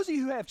 Listen, those of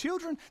you who have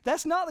children,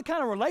 that's not the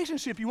kind of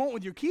relationship you want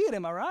with your kid,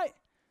 am I right?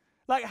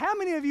 Like, how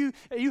many of you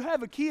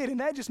have a kid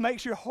and that just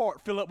makes your heart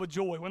fill up with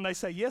joy when they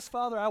say, yes,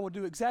 Father, I will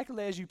do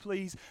exactly as you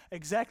please,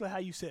 exactly how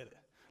you said it.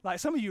 Like,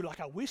 some of you are like,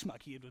 I wish my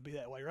kid would be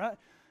that way, right?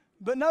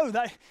 But no,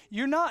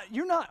 you're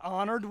not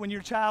honored when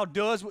your child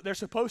does what they're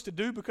supposed to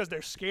do because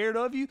they're scared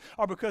of you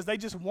or because they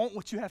just want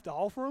what you have to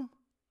offer them.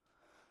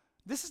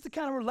 This is the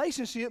kind of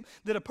relationship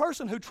that a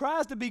person who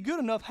tries to be good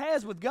enough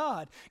has with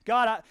God.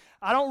 God,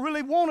 I don't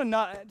really want to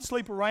not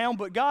sleep around,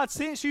 but God,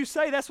 since you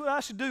say that's what I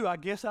should do, I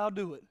guess I'll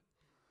do it.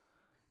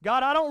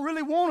 God, I don't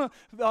really want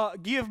to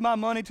give my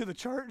money to the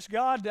church.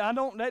 God, that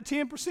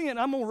 10%,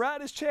 I'm going to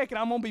write this check and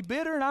I'm going to be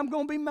bitter and I'm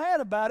going to be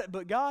mad about it.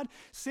 But God,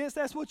 since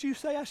that's what you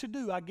say I should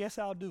do, I guess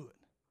I'll do it.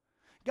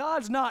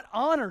 God's not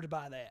honored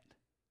by that.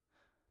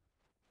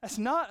 That's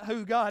not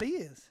who God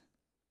is.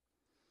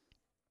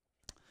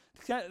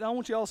 I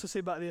want you also to see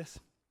about this.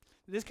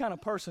 This kind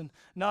of person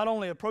not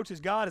only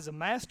approaches God as a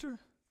master,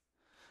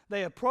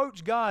 they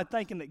approach God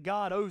thinking that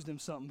God owes them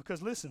something.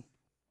 Because listen,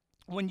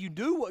 when you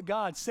do what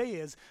God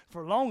says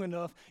for long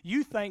enough,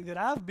 you think that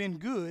I've been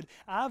good,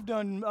 I've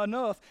done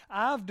enough,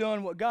 I've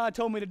done what God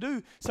told me to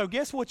do. So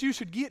guess what you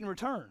should get in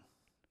return?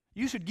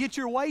 You should get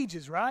your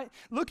wages, right?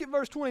 Look at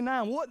verse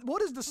 29.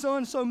 What is the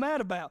son so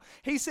mad about?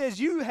 He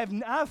says,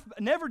 I've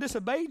never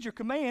disobeyed your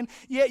command,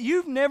 yet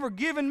you've never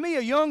given me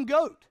a young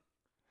goat.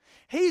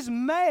 He's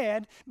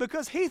mad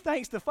because he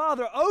thinks the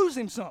father owes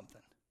him something.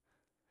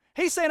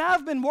 He's saying,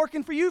 I've been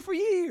working for you for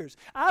years.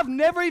 I've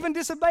never even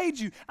disobeyed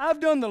you. I've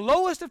done the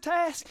lowest of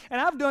tasks,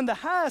 and I've done the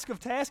highest of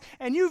tasks,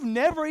 and you've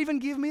never even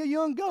given me a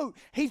young goat.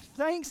 He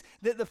thinks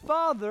that the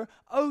father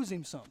owes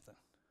him something.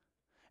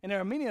 And there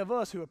are many of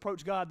us who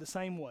approach God the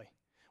same way.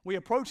 We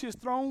approach his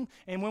throne,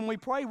 and when we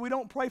pray, we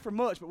don't pray for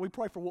much, but we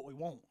pray for what we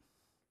want.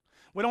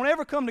 We don't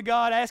ever come to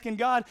God asking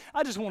God,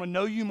 I just want to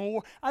know you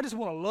more. I just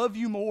want to love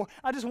you more.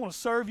 I just want to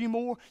serve you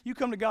more. You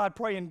come to God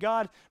praying,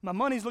 God, my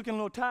money's looking a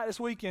little tight this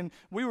week, and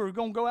we were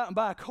going to go out and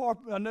buy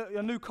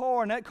a new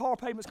car, and that car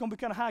payment's going to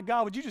be kind of high.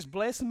 God, would you just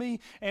bless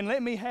me and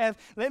let me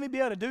be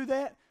able to do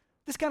that?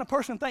 This kind of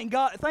person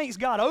thinks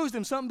God owes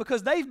them something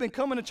because they've been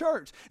coming to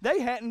church.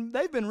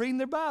 They've been reading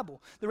their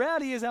Bible. The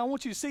reality is, I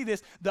want you to see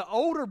this, the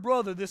older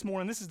brother this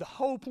morning, this is the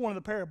whole point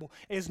of the parable,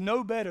 is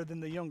no better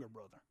than the younger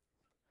brother.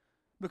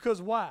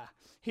 Because why?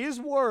 His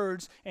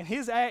words and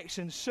his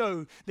actions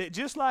show that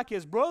just like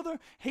his brother,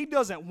 he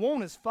doesn't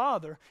want his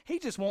father, he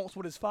just wants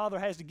what his father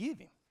has to give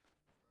him.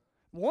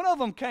 One of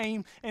them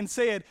came and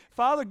said,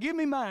 Father, give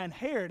me my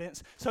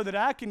inheritance so that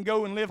I can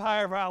go and live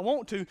however I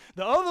want to.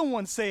 The other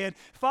one said,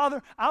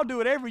 Father, I'll do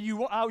whatever you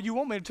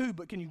want me to,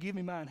 but can you give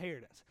me my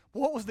inheritance?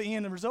 What was the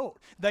end result?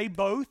 They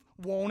both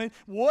wanted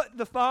what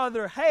the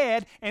father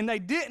had, and they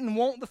didn't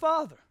want the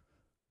father.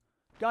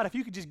 God, if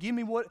you could just give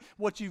me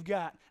what you've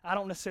got, I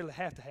don't necessarily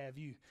have to have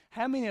you.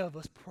 How many of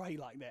us pray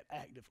like that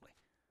actively?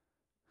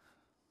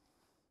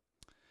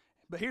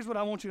 But here's what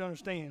I want you to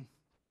understand.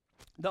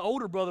 The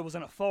older brother was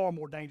in a far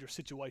more dangerous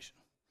situation.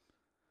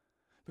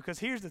 Because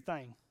here's the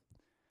thing.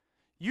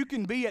 You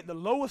can be at the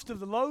lowest of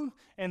the low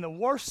and the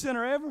worst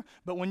sinner ever,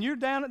 but when you're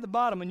down at the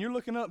bottom and you're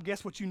looking up,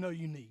 guess what you know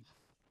you need?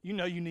 You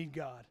know you need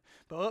God.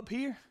 But up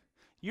here,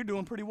 you're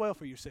doing pretty well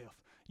for yourself.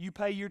 You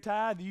pay your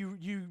tithe, you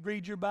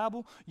read your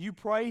Bible, you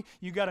pray,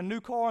 you got a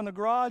new car in the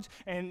garage,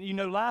 and you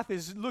know life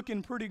is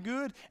looking pretty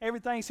good.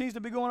 Everything seems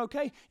to be going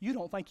okay. You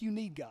don't think you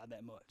need God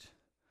that much.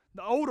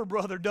 The older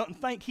brother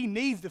doesn't think he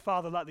needs the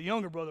Father like the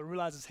younger brother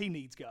realizes he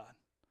needs God.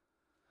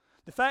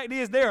 The fact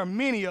is, there are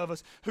many of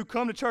us who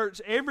come to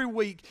church every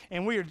week,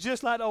 and we are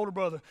just like the older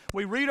brother.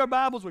 We read our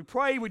Bibles, we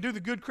pray, we do the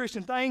good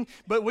Christian thing,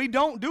 but we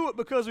don't do it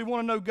because we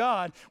want to know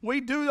God.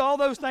 We do all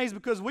those things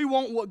because we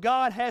want what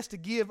God has to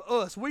give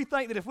us. We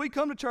think that if we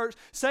come to church,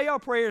 say our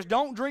prayers,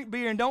 don't drink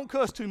beer, and don't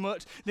cuss too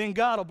much, then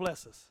God will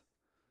bless us.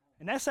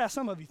 And that's how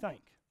some of you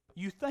think.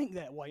 You think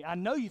that way. I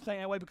know you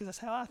think that way because that's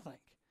how I think.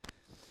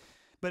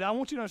 But I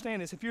want you to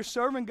understand this. If you're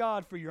serving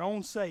God for your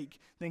own sake,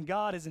 then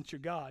God isn't your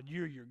God.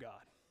 You're your God.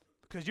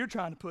 Because you're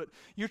trying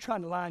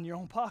to line your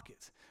own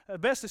pockets. The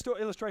best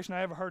illustration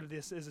I ever heard of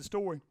this is a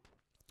story.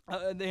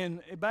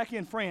 Back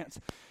in France,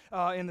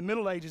 in the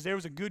Middle Ages, there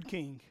was a good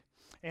king.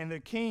 And the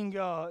king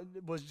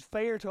was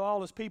fair to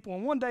all his people.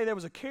 And one day there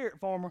was a carrot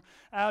farmer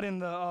out in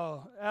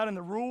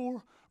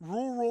the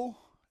rural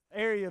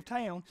area of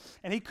town,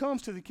 and he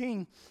comes to the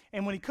king.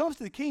 And when he comes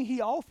to the king,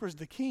 he offers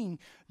the king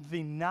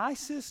the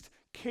nicest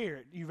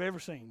carrot you've ever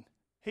seen.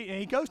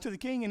 He goes to the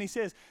king and he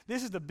says,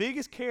 this is the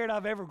biggest carrot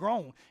I've ever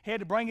grown. He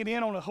had to bring it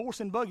in on a horse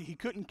and buggy. He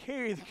couldn't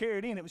carry the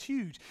carrot in. It was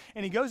huge.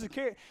 And he goes to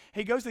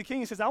the king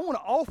and says, I want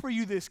to offer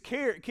you this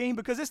carrot, king,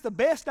 because it's the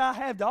best I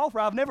have to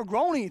offer. I've never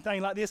grown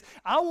anything like this.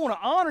 I want to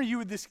honor you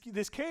with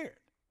this carrot.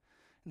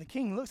 And the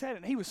king looks at it,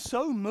 and he was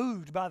so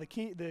moved by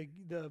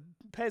the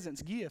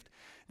peasant's gift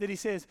that he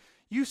says,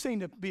 you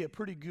seem to be a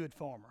pretty good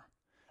farmer.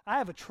 I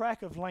have a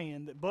tract of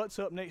land that butts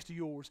up next to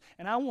yours,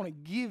 and I want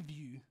to give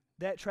you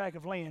that tract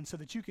of land so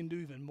that you can do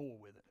even more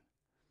with it.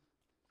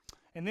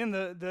 And then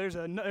there's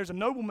a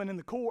nobleman in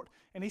the court,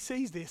 and he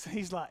sees this, and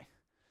he's like,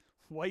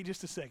 wait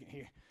just a second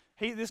here.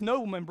 This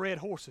nobleman bred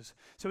horses.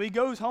 So he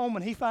goes home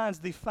and he finds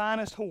the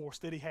finest horse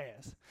that he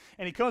has.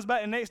 And he comes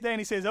back the next day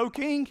and he says, oh,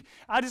 king,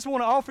 I just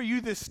want to offer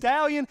you this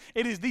stallion.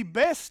 It is the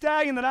best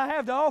stallion that I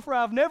have to offer.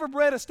 I've never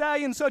bred a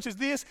stallion such as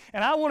this,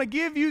 and I want to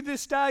give you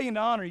this stallion to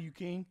honor you,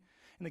 king.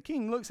 And the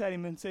king looks at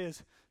him and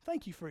says,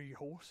 thank you for your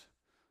horse.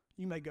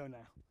 You may go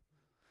now.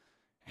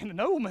 And the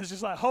nobleman's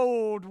just like,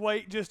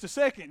 wait just a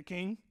second,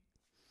 king.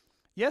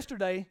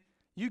 Yesterday,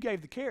 you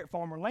gave the carrot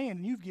farmer land,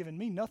 and you've given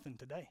me nothing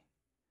today.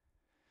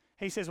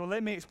 He says, well,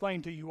 let me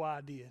explain to you why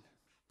I did.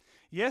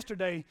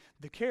 Yesterday,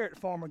 the carrot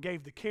farmer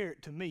gave the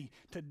carrot to me.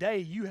 Today,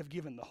 you have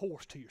given the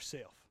horse to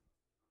yourself.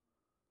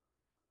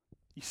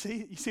 You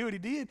see what he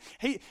did?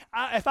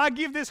 If I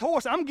give this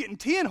horse, I'm getting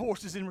 10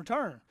 horses in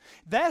return.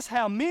 That's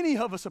how many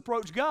of us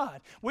approach God.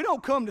 We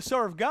don't come to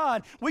serve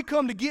God. We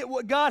come to get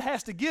what God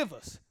has to give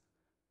us.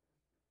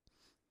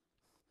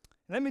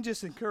 Let me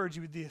just encourage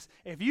you with this.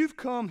 If you've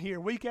come here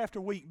week after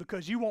week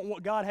because you want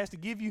what God has to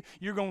give you,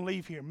 you're going to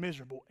leave here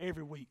miserable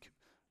every week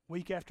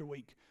after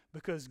week,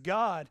 because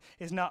God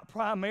is not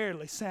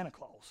primarily Santa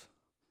Claus.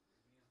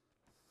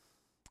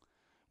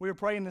 We were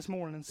praying this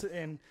morning,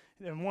 and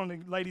one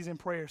of the ladies in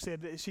prayer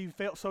said that she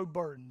felt so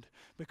burdened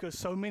because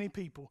so many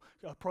people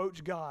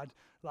approach God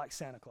like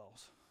Santa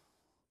Claus.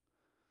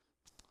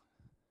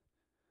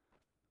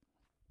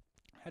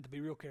 I had to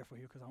be real careful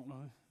here because I don't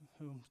know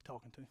who I'm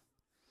talking to.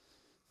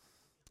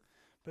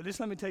 But just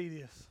let me tell you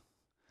this.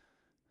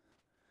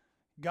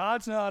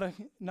 God's not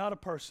a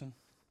person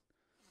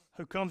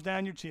who comes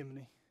down your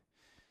chimney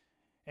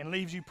and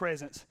leaves you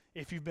presents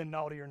if you've been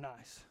naughty or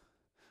nice.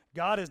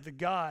 God is the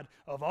God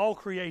of all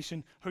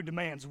creation who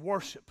demands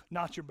worship,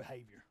 not your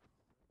behavior.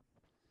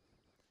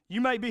 You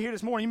may be here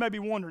this morning, you may be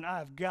wondering,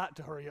 I've got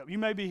to hurry up. You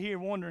may be here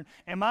wondering,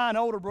 am I an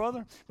older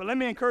brother? But let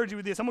me encourage you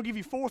with this. I'm going to give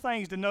you 4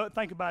 things to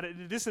think about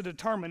it. This will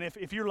determine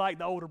if you're like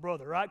the older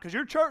brother, right? Because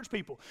you're church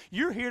people.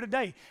 You're here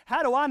today.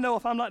 How do I know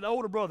if I'm like the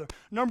older brother?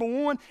 Number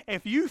 1,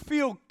 if you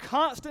feel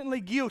constantly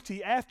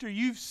guilty after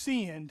you've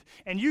sinned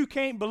and you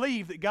can't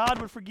believe that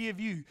God would forgive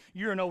you,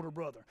 you're an older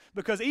brother.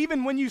 Because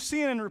even when you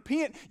sin and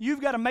repent,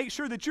 you've got to make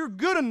sure that you're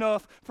good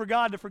enough for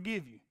God to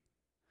forgive you.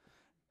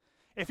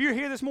 If you're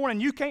here this morning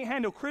and you can't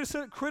handle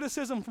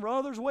criticism from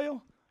others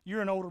well,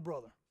 you're an older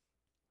brother.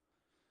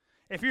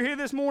 If you're here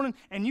this morning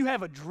and you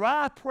have a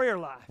dry prayer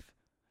life,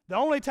 the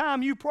only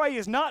time you pray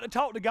is not to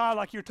talk to God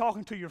like you're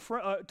talking to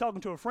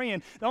a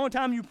friend. The only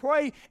time you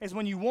pray is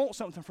when you want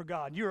something for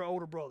God. You're an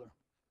older brother.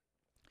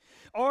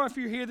 Or if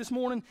you're here this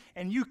morning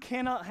and you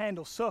cannot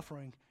handle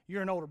suffering,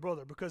 you're an older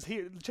brother. Because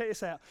here, check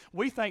this out.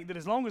 We think that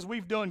as long as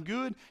we've done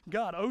good,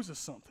 God owes us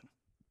something.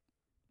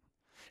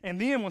 And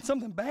then when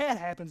something bad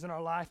happens in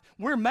our life,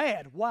 we're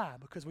mad. Why?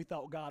 Because we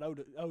thought God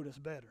owed us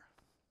better.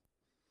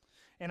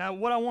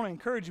 And what I want to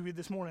encourage you with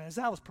this morning, as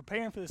I was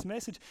preparing for this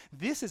message,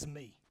 this is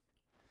me.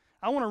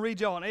 I want to read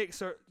y'all an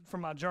excerpt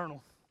from my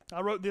journal. I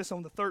wrote this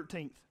on the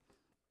 13th.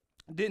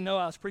 Didn't know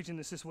I was preaching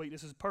this week.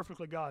 This is a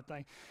perfectly God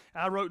thing.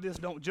 I wrote this,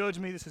 don't judge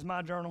me. This is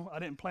my journal. I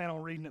didn't plan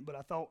on reading it, but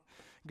I thought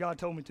God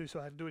told me to, so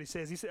I have to do what he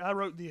says. He said, I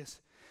wrote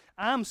this.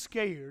 I'm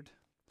scared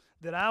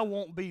that I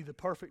won't be the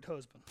perfect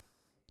husband,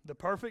 the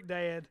perfect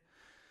dad,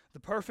 the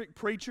perfect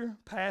preacher,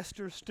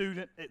 pastor,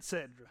 student,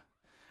 etc.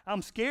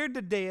 I'm scared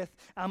to death.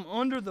 I'm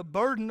under the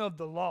burden of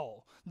the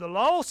law. The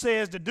law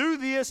says to do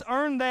this,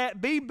 earn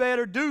that, be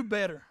better, do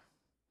better.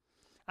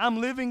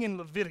 I'm living in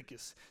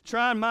Leviticus,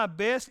 trying my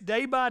best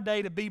day by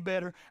day to be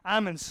better.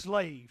 I'm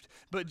enslaved.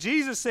 But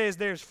Jesus says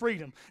there's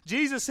freedom.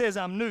 Jesus says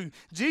I'm new.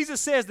 Jesus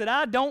says that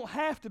I don't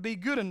have to be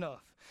good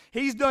enough.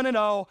 He's done it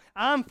all.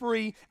 I'm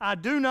free. I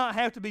do not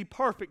have to be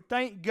perfect.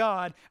 Thank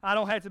God I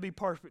don't have to be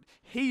perfect.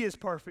 He is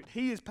perfect.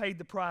 He has paid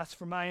the price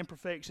for my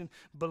imperfection.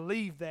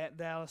 Believe that,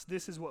 Dallas.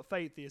 This is what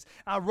faith is.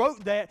 I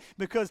wrote that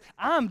because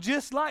I'm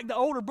just like the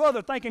older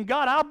brother thinking,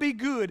 God, I'll be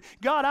good.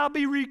 God, I'll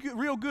be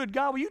real good.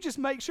 God, will you just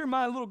make sure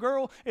my little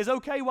girl is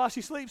okay while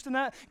she sleeps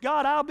tonight?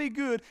 God, I'll be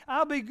good.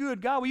 I'll be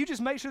good. God, will you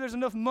just make sure there's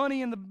enough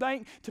money in the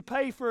bank to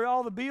pay for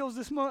all the bills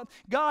this month?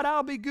 God,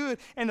 I'll be good.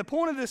 And the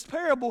point of this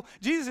parable,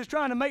 Jesus is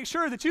trying to make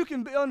sure that you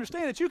can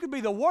understand that you could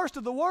be the worst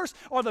of the worst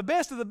or the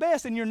best of the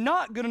best, and you're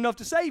not good enough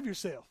to save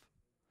yourself.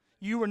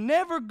 You were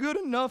never good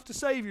enough to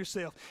save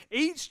yourself.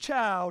 Each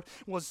child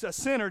was a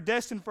sinner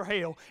destined for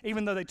hell,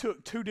 even though they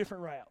took 2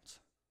 different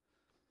routes.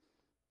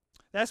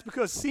 That's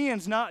because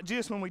sin's not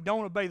just when we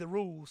don't obey the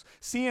rules.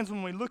 Sin's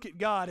when we look at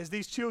God as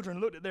these children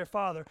looked at their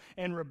father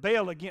and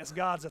rebel against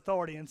God's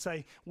authority and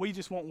say, we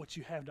just want what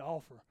you have to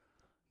offer.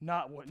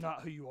 Not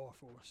who you are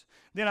for us.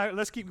 Then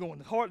let's keep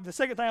going. The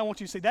second thing I want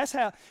you to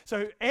see,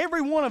 so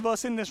every one of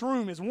us in this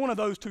room is one of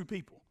those 2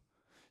 people.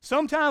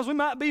 Sometimes we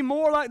might be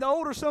more like the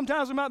older,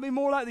 sometimes we might be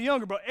more like the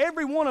younger, but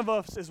every one of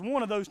us is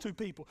one of those 2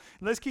 people.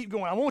 Let's keep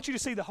going. I want you to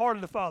see the heart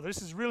of the Father.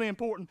 This is really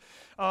important.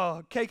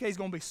 KK's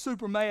going to be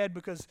super mad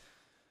because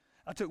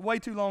I took way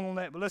too long on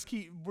that, but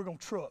we're going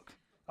to truck.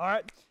 All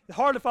right? The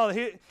heart of the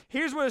Father.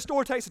 Here's where the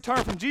story takes a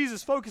turn from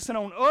Jesus focusing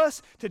on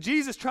us to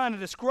Jesus trying to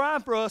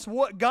describe for us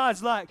what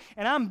God's like.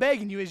 And I'm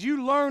begging you, as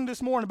you learn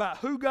this morning about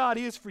who God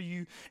is for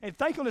you, and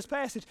think on this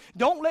passage,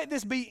 don't let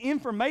this be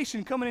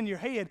information coming in your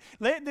head.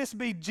 Let this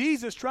be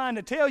Jesus trying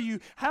to tell you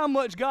how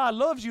much God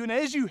loves you. And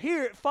as you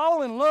hear it,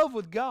 fall in love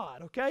with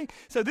God, okay?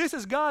 So this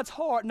is God's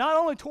heart, not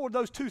only toward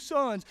those 2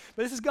 sons,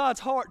 but this is God's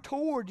heart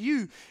toward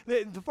you.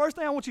 The first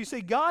thing I want you to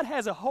see, God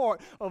has a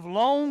heart of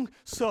long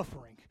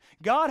suffering.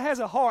 God has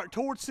a heart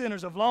towards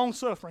sinners of long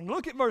suffering.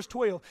 Look at verse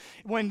 12.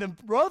 When the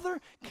younger brother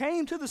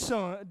came to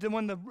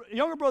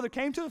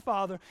the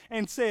father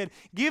and said,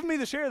 give me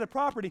the share of the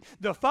property,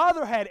 the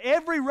father had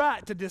every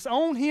right to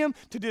disown him,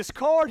 to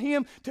discard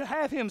him, to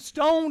have him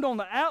stoned on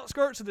the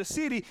outskirts of the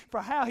city for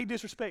how he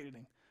disrespected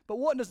him. But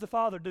what does the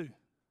father do?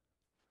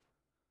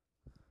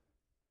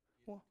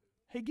 Well,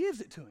 he gives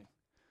it to him.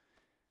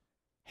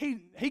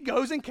 He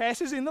goes and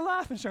cashes in the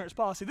life insurance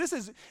policy. This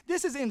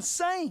is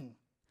insane.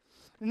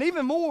 And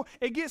even more,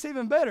 it gets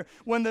even better.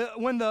 When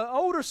the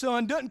older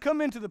son doesn't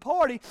come into the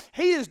party,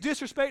 he is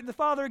disrespecting the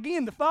father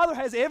again. The father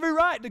has every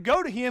right to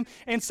go to him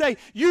and say,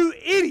 you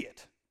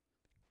idiot,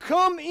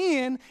 come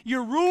in,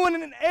 you're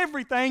ruining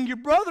everything. Your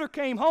brother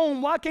came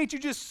home. Why can't you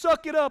just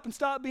suck it up and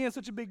stop being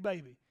such a big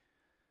baby?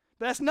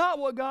 But that's not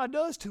what God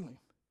does to him.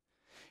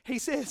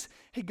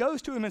 He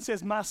goes to him and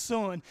says, my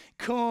son,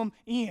 come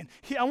in.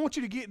 I want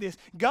you to get this.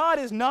 God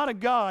is not a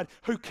God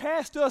who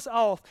casts us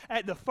off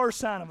at the first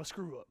sign of a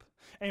screw up.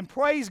 And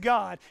praise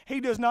God, He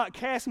does not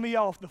cast me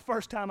off the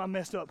first time I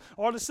mess up,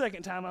 or the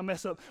second time I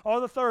mess up, or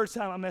the third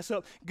time I mess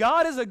up.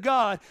 God is a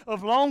God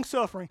of long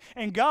suffering.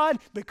 And God,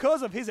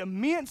 because of His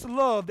immense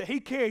love that He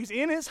carries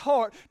in His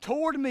heart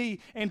toward me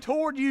and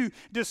toward you,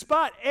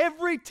 despite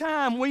every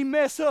time we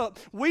mess up,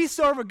 we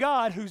serve a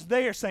God who's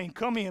there saying,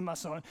 come in, my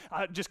son.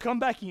 Just come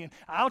back in.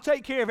 I'll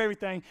take care of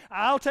everything.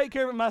 I'll take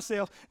care of it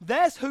myself.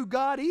 That's who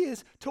God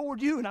is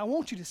toward you. And I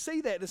want you to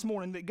see that this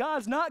morning, that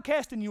God's not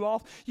casting you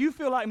off. You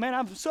feel like, man,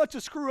 I'm such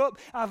a screw up.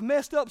 I've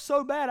messed up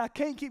so bad I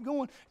can't keep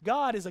going.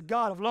 God is a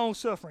God of long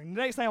suffering.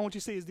 The next thing I want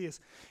you to see is this.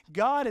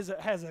 God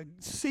has a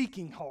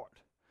seeking heart.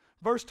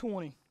 Verse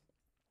 20,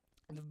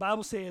 the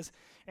Bible says,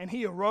 and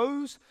he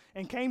arose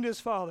and came to his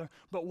father,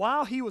 but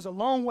while he was a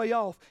long way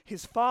off,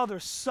 his father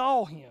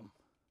saw him.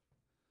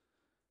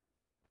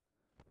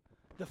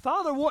 The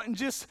father wasn't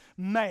just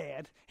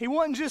mad. He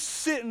wasn't just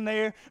sitting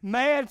there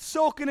mad,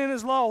 sulking in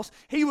his loss.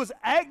 He was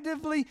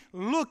actively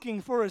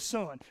looking for his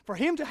son. For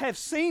him to have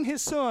seen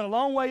his son a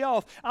long way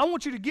off, I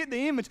want you to get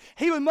the image.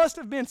 He must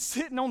have been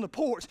sitting on the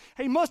porch.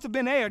 He must have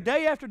been there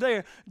day after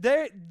day,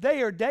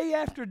 day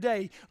after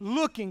day,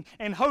 looking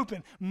and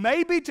hoping.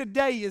 Maybe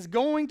today is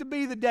going to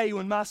be the day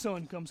when my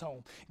son comes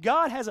home.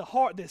 God has a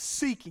heart that's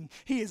seeking.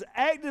 He is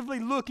actively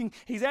looking.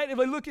 He's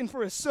actively looking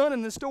for his son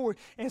in the story.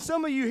 And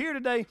some of you here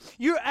today,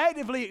 you're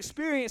actively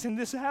experiencing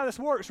this, how this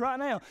works right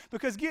now.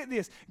 Because get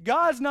this,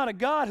 God's not a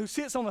God who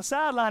sits on the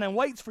sideline and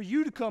waits for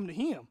you to come to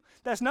him.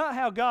 That's not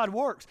how God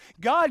works.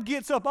 God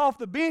gets up off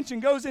the bench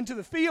and goes into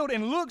the field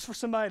and looks for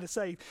somebody to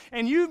save.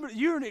 And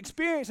you're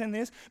experiencing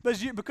this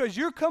because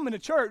you're coming to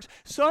church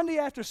Sunday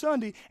after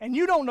Sunday and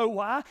you don't know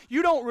why.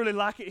 You don't really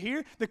like it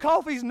here. The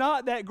coffee's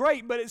not that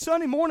great, but it's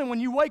Sunday morning when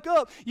you wake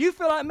up, you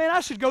feel like, man, I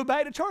should go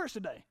back to church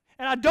today.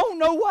 And I don't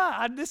know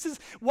why.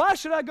 Why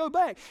should I go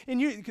back?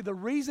 And the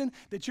reason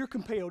that you're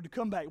compelled to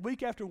come back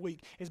week after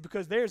week is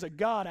because there's a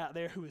God out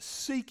there who is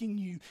seeking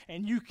you,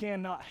 and you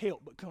cannot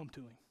help but come to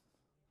him.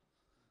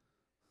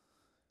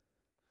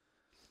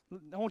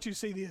 I want you to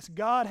see this.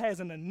 God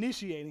has an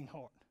initiating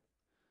heart.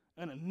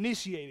 An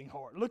initiating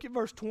heart. Look at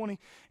verse 20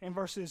 and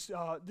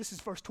this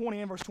is verse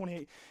 20 and verse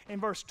 28. In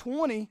verse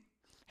 20,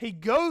 he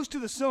goes to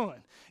the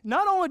son.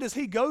 Not only does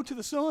he go to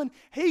the son,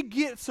 he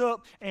gets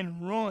up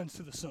and runs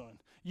to the son.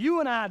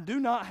 You and I do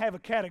not have a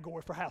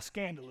category for how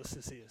scandalous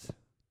this is.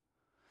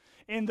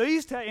 In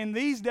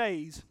these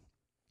days,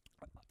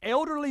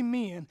 elderly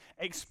men,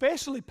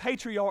 especially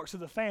patriarchs of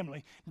the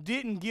family,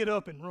 didn't get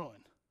up and run.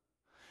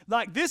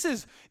 Like, this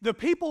is, the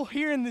people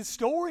hearing this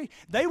story,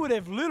 they would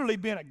have literally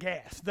been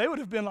aghast. They would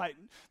have been like,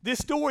 this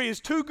story is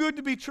too good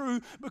to be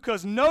true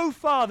because no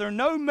father,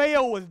 no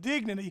male with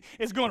dignity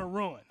is going to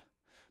run.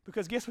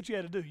 Because guess what you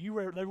had to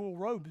do? They wore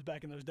robes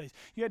back in those days.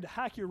 You had to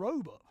hike your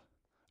robe up,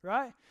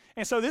 right?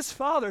 And so this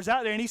father's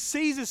out there and he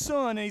sees his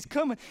son and he's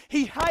coming.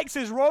 He hikes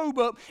his robe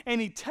up and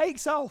he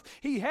takes off.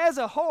 He has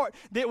a heart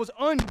that was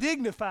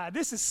undignified.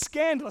 This is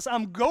scandalous.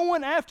 I'm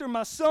going after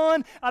my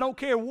son. I don't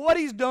care what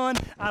he's done.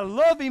 I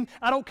love him.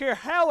 I don't care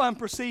how I'm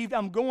perceived.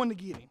 I'm going to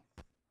get him.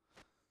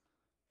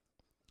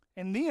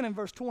 And then in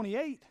verse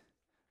 28,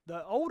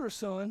 the older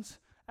son's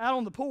out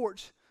on the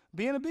porch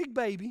being a big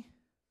baby.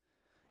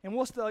 And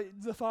what's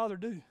the father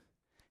do?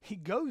 He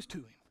goes to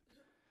him.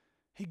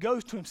 He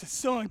goes to him and says,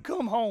 son,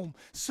 come home.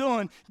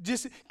 Son,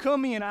 just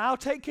come in. I'll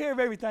take care of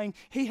everything.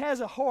 He has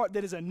a heart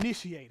that is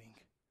initiating.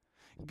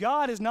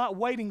 God is not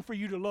waiting for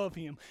you to love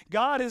him.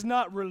 God is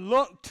not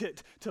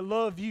reluctant to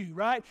love you,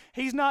 right?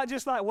 He's not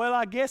just like, well,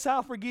 I guess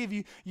I'll forgive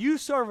you. You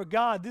serve a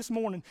God this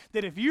morning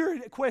that if you're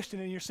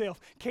questioning yourself,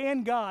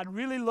 can God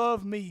really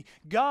love me?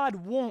 God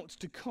wants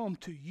to come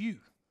to you.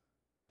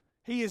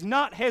 He is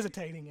not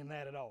hesitating in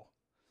that at all.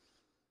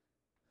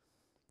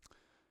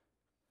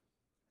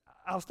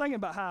 I was thinking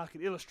about how I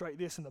could illustrate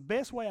this, and the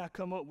best way I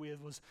come up with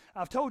was,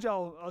 I've told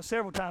y'all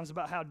several times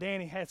about how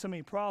Danny had so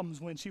many problems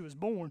when she was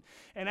born,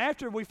 and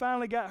after we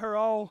finally got her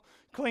all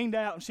cleaned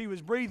out and she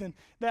was breathing,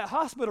 that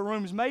hospital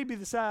room is maybe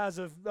the size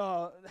of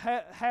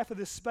half of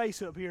this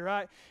space up here,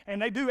 right?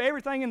 And they do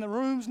everything in the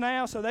rooms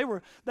now, so they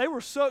were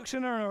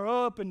suctioning her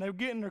up and they were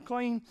getting her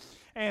clean.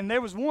 And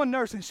there was one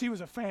nurse, and she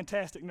was a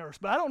fantastic nurse.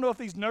 But I don't know if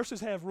these nurses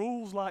have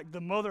rules like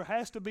the mother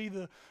has to be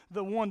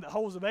the one that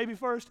holds the baby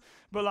first.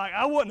 But, like,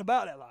 I wasn't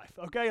about that life,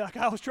 okay? Like,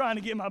 I was trying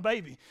to get my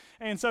baby.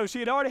 And so she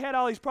had already had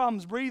all these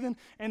problems breathing.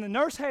 And the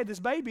nurse had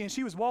this baby, and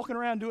she was walking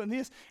around doing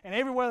this. And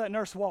everywhere that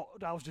nurse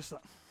walked, I was just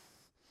like,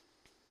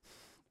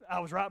 I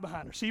was right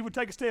behind her. She would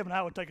take a step, and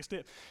I would take a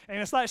step.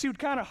 And it's like she would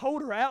kind of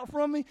hold her out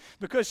from me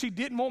because she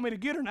didn't want me to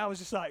get her. And I was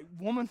just like,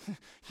 woman,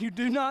 you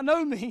do not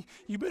know me.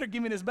 You better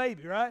give me this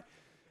baby, right?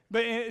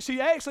 But she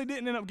actually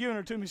didn't end up giving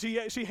her to me.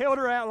 She held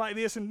her out like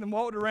this and then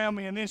walked around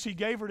me, and then she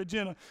gave her to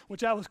Jenna,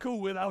 which I was cool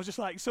with. I was just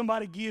like,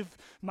 somebody give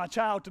my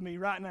child to me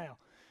right now.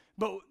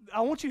 But I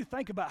want you to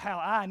think about how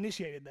I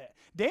initiated that.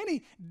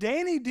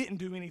 Danny didn't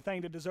do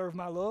anything to deserve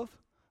my love.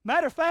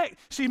 Matter of fact,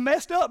 she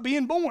messed up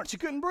being born. She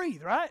couldn't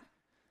breathe, right?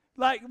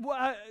 Like,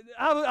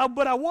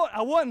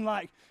 I wasn't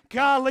like,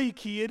 golly,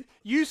 kid,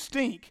 you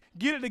stink.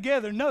 Get it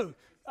together. No.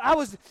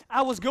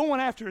 I was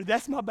going after her.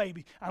 That's my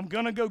baby. I'm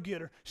going to go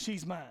get her.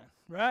 She's mine,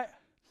 right?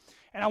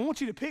 And I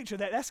want you to picture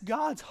that. That's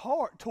God's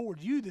heart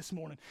toward you this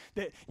morning,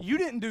 that you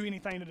didn't do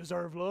anything to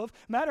deserve love.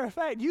 Matter of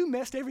fact, you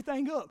messed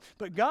everything up.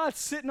 But God's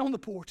sitting on the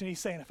porch, and he's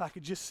saying, if I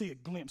could just see a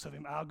glimpse of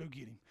him, I'll go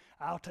get him.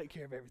 I'll take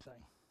care of everything.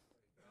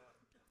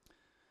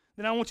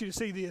 Then I want you to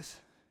see this.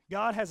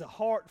 God has a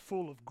heart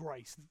full of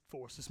grace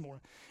for us this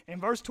morning. In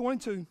verse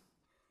 22,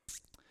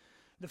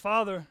 the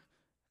Father,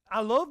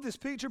 I love this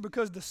picture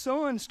because the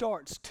Son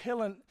starts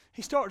telling,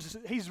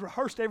 he's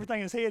rehearsed everything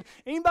in his head.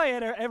 Anybody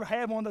ever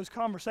had one of those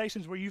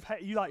conversations where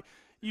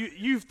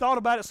you've thought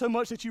about it so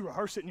much that you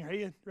rehearse it in your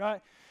head,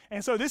 right?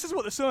 And so this is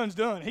what the Son's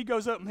done. He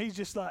goes up and he's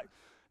just like,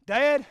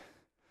 Dad,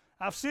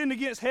 I've sinned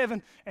against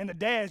heaven. And the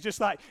dad's just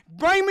like,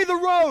 bring me the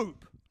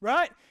robe,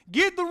 right?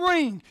 Get the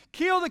ring,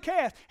 kill the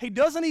calf. He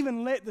doesn't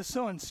even let the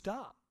Son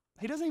stop.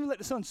 He doesn't even let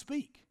the Son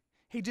speak.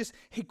 He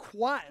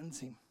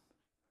quietens him.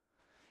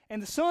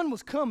 And the Son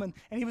was coming,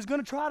 and he was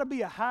going to try to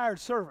be a hired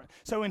servant.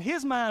 So in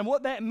his mind,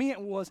 what that meant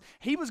was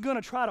he was going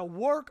to try to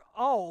work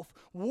off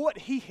what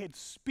he had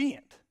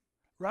spent,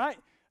 right?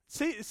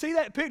 See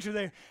that picture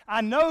there?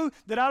 I know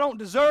that I don't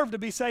deserve to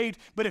be saved,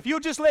 but if you'll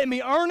just let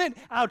me earn it,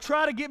 I'll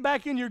try to get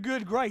back in your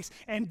good grace.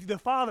 And the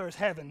Father is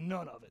having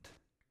none of it.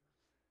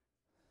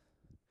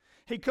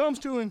 He comes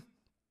to him,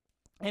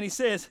 and he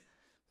says,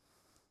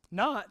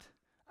 not,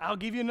 I'll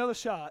give you another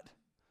shot.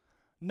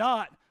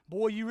 Not,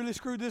 boy, you really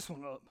screwed this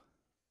one up.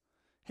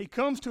 He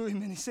comes to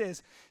him and he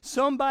says,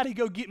 somebody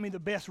go get me the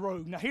best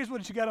robe. Now here's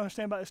what you got to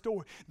understand about the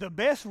story. The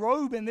best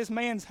robe in this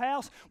man's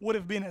house would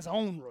have been his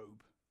own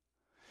robe.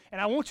 And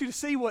I want you to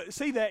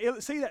see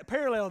that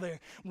parallel there.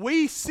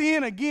 We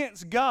sin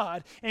against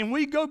God, and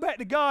we go back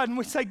to God, and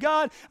we say,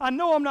 God, I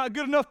know I'm not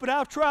good enough, but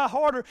I'll try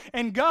harder.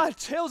 And God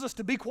tells us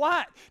to be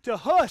quiet, to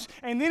hush.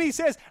 And then he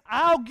says,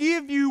 I'll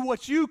give you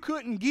what you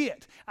couldn't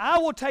get. I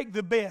will take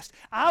the best.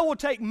 I will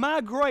take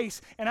my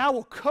grace, and I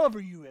will cover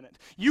you in it.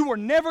 You were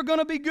never going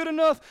to be good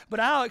enough,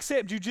 but I'll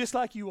accept you just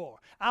like you are.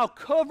 I'll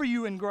cover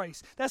you in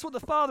grace. That's what the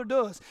Father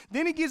does.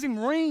 Then he gives him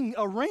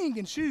a ring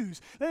and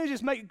shoes. Let me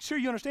just make sure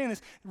you understand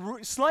this.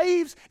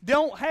 Slaves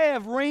don't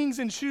have rings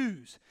and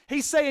shoes.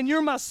 He's saying,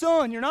 you're my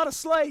son, you're not a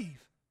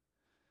slave.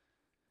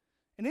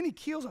 And then he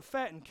kills a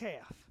fattened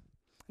calf.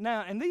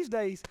 Now, in these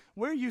days,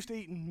 we're used to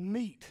eating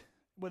meat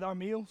with our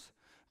meals.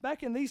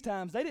 Back in these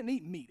times, they didn't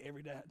eat meat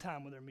every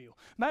time with their meal.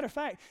 Matter of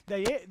fact,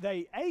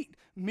 they ate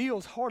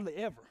meals hardly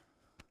ever.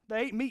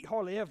 They ate meat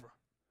hardly ever.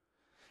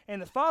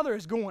 And the Father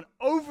is going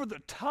over the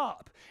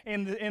top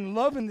and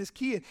loving this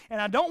kid. And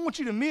I don't want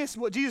you to miss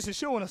what Jesus is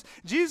showing us.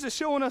 Jesus is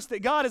showing us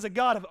that God is a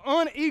God of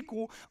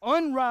unequal,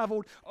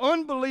 unrivaled,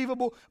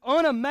 unbelievable,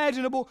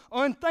 unimaginable,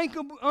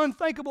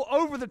 unthinkable,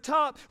 over the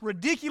top,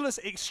 ridiculous,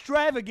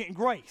 extravagant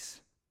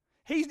grace.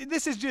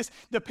 This is just,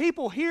 the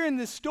people hearing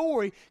this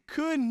story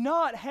could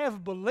not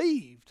have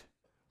believed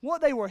what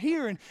they were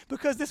hearing,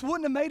 because this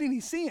wouldn't have made any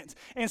sense.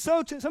 And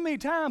so many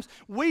times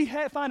we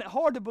find it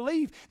hard to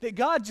believe that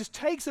God just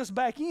takes us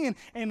back in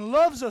and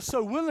loves us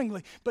so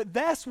willingly. But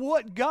that's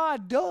what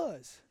God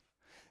does.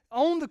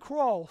 On the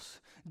cross,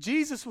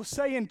 Jesus was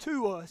saying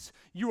to us,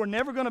 you are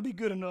never going to be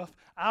good enough.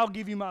 I'll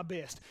give you my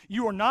best.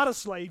 You are not a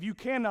slave. You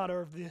cannot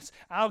earn this.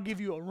 I'll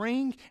give you a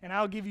ring and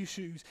I'll give you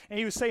shoes. And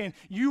he was saying,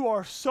 you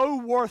are so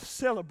worth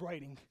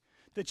celebrating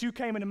that you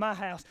came into my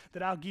house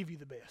that I'll give you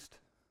the best.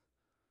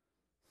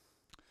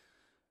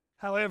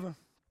 However,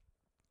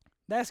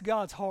 that's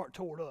God's heart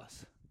toward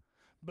us.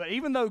 But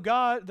even though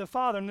God, the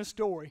Father in this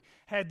story,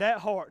 had that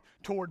heart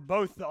toward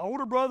both the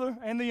older brother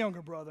and the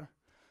younger brother,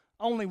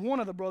 only one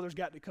of the brothers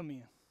got to come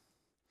in.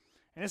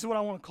 And this is what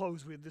I want to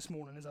close with this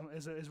morning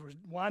as we're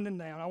winding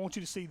down. I want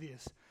you to see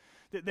this,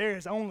 that there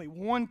is only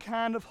one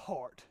kind of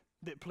heart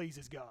that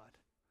pleases God.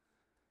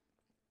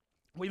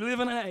 We live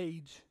in an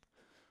age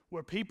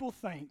where people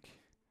think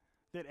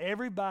that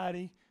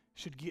everybody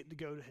should get to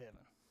go to heaven.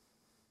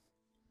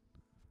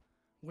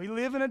 We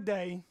live in a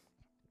day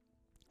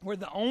where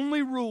the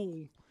only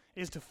rule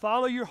is to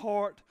follow your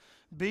heart,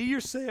 be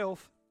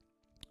yourself,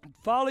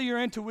 follow your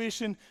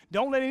intuition.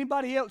 Don't let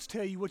anybody else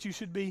tell you what you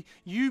should be.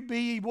 You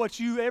be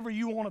whatever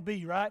you want to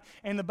be, right?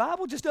 And the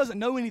Bible just doesn't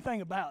know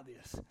anything about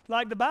this.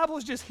 Like, the Bible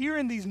is just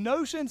hearing these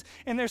notions,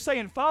 and they're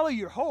saying, follow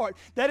your heart.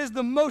 That is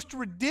the most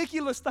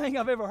ridiculous thing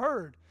I've ever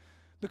heard.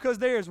 Because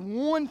there is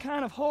one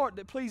kind of heart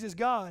that pleases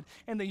God,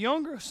 and the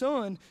younger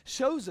son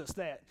shows us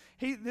that.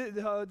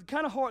 The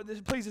kind of heart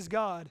that pleases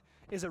God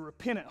is a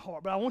repentant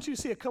heart. But I want you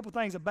to see a couple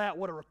things about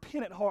what a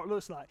repentant heart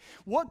looks like.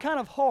 What kind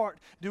of heart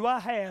do I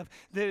have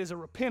that is a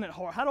repentant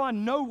heart? How do I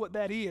know what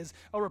that is?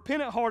 A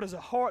repentant heart is a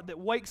heart that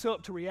wakes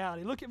up to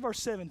reality. Look at verse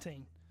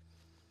 17.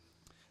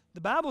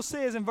 The Bible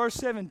says in verse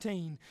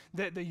 17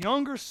 that the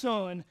younger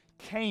son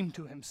came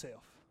to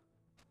himself.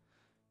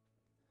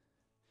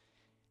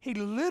 He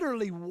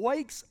literally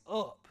wakes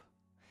up.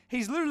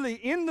 He's literally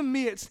in the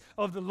midst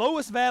of the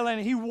lowest valley,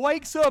 and he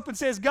wakes up and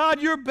says,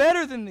 God, you're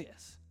better than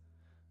this.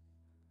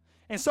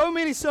 And so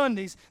many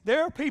Sundays,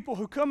 there are people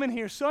who come in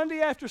here Sunday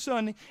after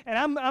Sunday, and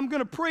I'm going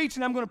to preach,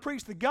 and I'm going to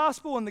preach the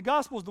gospel, and the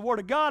gospel is the Word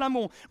of God. I'm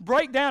going to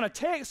break down a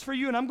text for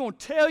you, and I'm going to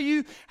tell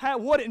you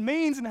what it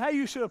means and how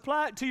you should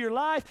apply it to your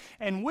life.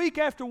 And week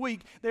after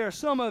week, there are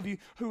some of you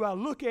who I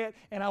look at,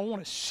 and I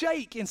want to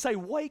shake and say,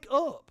 wake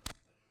up.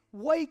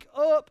 Wake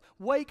up,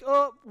 wake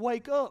up,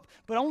 wake up.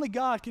 But only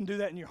God can do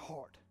that in your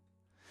heart.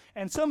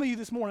 And some of you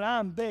this morning,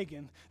 I'm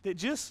begging that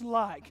just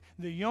like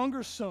the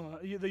younger son,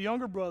 the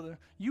younger brother,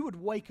 you would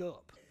wake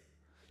up.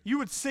 You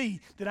would see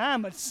that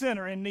I'm a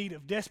sinner in need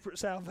of desperate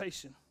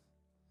salvation.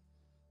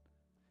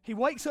 He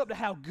wakes up to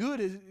how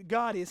good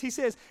God is. He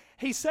says,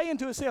 he's saying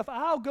to himself,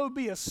 I'll go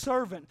be a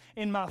servant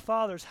in my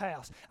Father's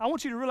house. I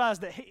want you to realize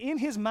that in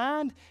his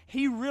mind,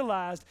 he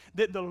realized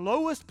that the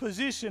lowest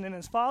position in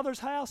his Father's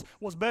house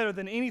was better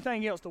than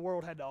anything else the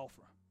world had to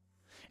offer.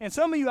 And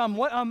some of you,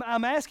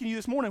 I'm asking you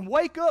this morning,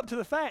 wake up to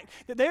the fact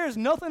that there is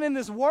nothing in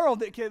this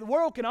world that the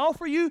world can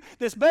offer you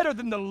that's better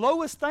than the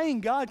lowest thing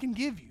God can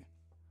give you.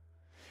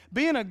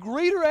 Being a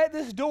greeter at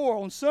this door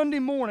on Sunday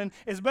morning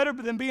is better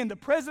than being the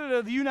President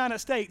of the United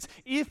States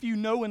if you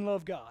know and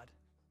love God.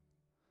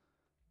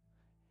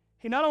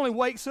 He not only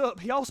wakes up,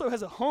 he also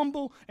has a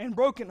humble and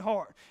broken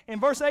heart.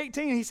 In verse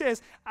 18, he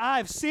says,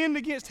 I've sinned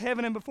against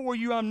heaven and before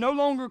you. I'm no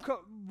longer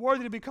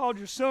worthy to be called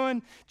your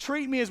son.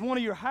 Treat me as one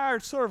of your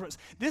hired servants.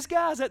 This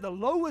guy's at the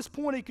lowest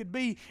point he could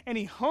be, and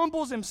he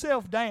humbles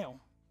himself down.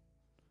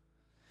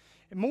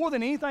 And more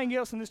than anything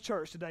else in this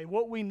church today,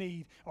 what we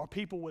need are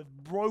people with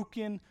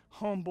broken,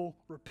 humble,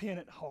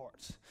 repentant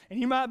hearts. And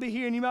you might be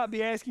here and you might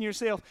be asking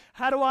yourself,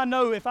 how do I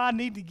know if I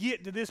need to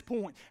get to this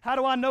point? How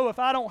do I know if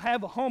I don't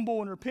have a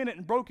humble and repentant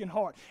and broken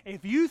heart?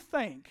 If you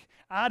think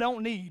I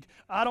don't need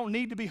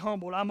to be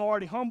humbled, I'm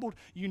already humbled,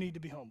 you need to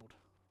be humbled.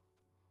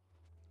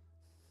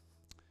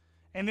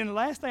 And then the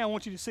last thing I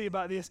want you to see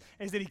about this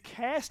is that he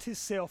cast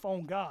himself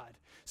on God.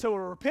 So a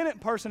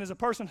repentant person is a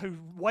person who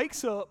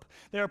wakes up,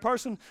 they're a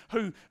person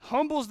who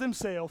humbles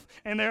themselves,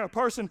 and they're a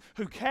person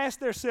who casts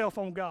themselves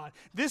on God.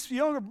 This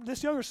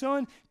younger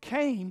son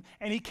came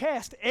and he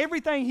cast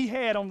everything he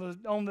had on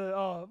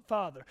the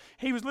father.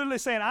 He was literally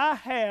saying, I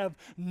have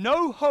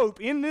no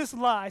hope in this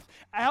life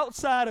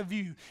outside of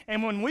you.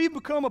 And when we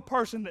become a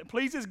person that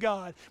pleases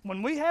God,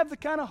 when we have the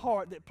kind of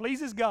heart that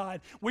pleases God,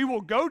 we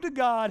will go to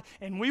God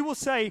and we will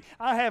say,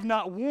 I have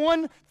not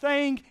one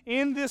thing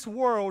in this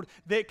world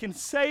that can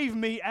save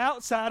me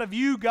outside of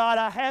you, God.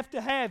 I have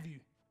to have you.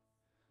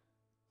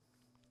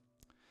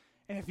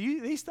 And if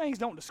these things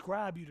don't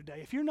describe you today,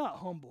 if you're not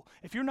humble,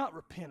 if you're not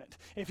repentant,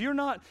 if you're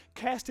not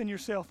casting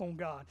yourself on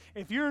God,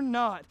 if you're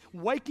not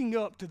waking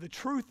up to the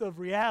truth of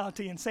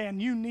reality and saying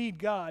you need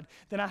God,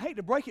 then I hate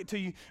to break it to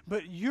you,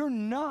 but you're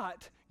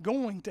not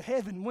going to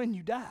heaven when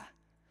you die.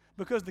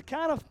 Because the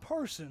kind of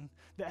person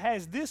that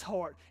has this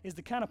heart is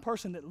the kind of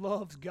person that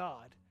loves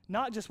God,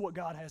 not just what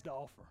God has to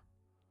offer.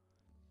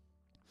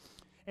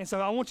 And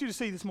so I want you to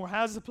see this more.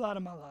 How does this apply to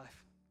my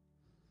life?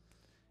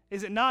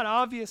 Is it not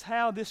obvious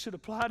how this should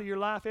apply to your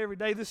life every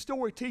day? This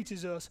story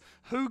teaches us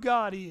who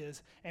God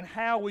is and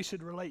how we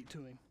should relate to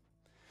him.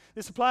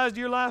 This applies to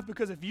your life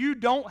because if you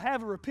don't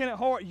have a repentant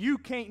heart, you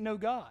can't know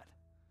God.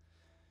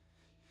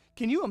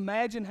 Can you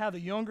imagine how the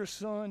younger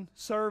son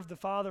served the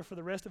father for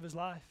the rest of his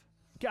life?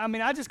 I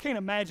mean, I just can't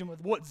imagine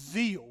with what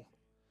zeal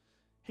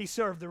he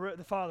served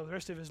the Father the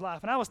rest of his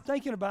life. And I was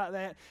thinking about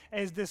that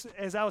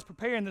as I was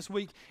preparing this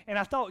week, and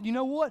I thought, you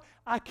know what?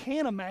 I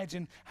can't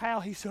imagine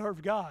how he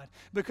served God.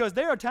 Because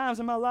there are times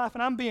in my life,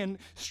 and I'm being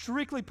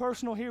strictly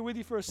personal here with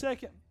you for a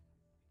second,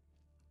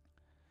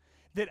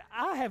 that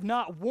I have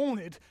not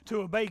wanted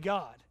to obey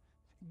God.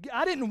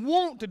 I didn't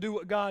want to do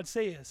what God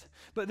says,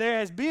 but there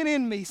has been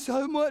in me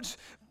so much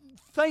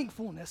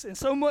thankfulness and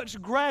so much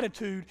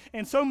gratitude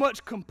and so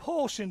much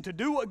compulsion to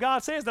do what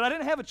God says that I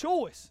didn't have a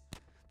choice.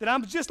 That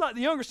I'm just like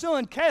the younger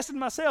son, casting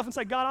myself and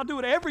say, God, I'll do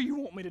whatever you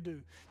want me to do.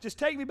 Just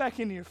take me back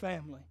into your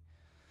family.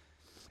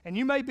 And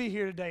you may be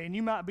here today, and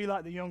you might be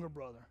like the younger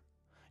brother.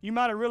 You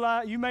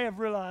may have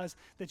realized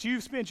that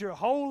you've spent your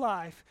whole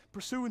life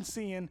pursuing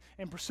sin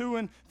and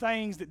pursuing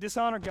things that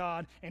dishonor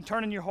God and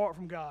turning your heart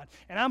from God.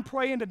 And I'm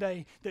praying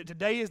today that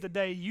today is the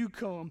day you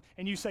come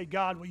and you say,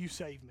 God, will you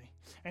save me?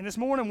 And this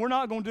morning, we're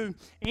not going to do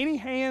any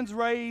hands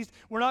raised.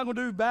 We're not going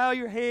to do bow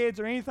your heads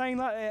or anything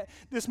like that.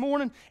 This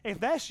morning, if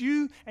that's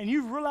you and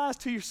you've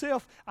realized to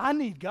yourself, I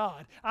need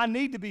God. I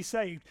need to be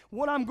saved.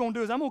 What I'm going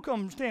to do is I'm going to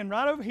come stand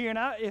right over here. And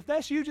if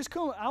that's you, just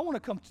come. I want to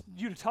come to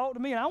you to talk to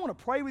me. And I want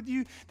to pray with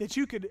you that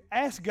you could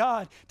ask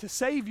God to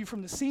save you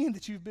from the sin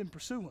that you've been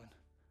pursuing.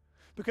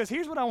 Because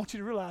here's what I want you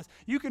to realize.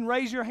 You can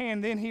raise your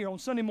hand then here on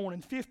Sunday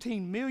morning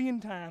 15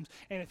 million times.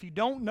 And if you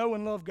don't know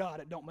and love God,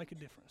 it don't make a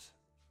difference.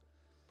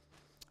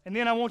 And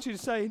then I want you to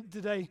say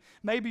today,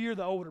 maybe you're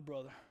the older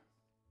brother.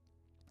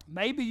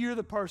 Maybe you're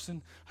the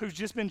person who's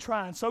just been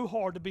trying so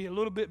hard to be a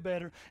little bit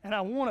better, and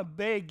I want to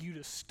beg you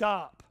to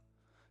stop.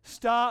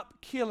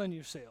 Stop killing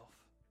yourself.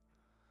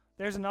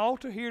 There's an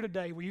altar here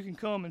today where you can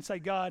come and say,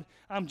 God,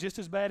 I'm just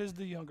as bad as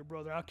the younger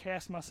brother. I'll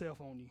cast myself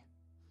on you.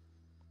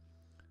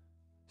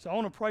 So I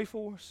want to pray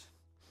for us,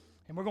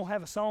 and we're going to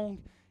have a song.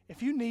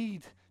 If you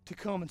need to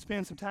come and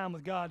spend some time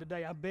with God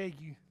today, I beg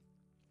you,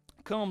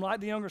 come like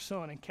the younger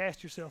son and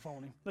cast yourself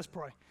on him. Let's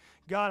pray.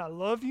 God, I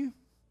love you.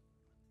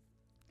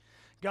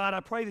 God,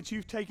 I pray that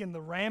you've taken the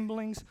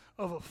ramblings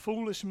of a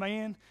foolish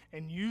man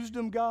and used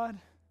them, God.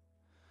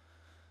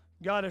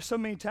 God, there's so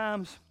many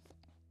times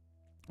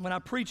when I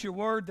preach your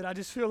word that I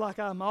just feel like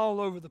I'm all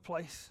over the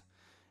place.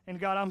 And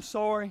God, I'm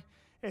sorry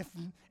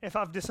if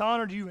I've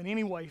dishonored you in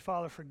any way.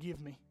 Father,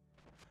 forgive me.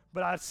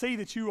 But I see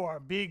that you are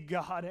a big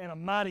God and a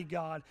mighty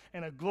God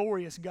and a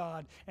glorious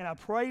God. And I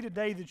pray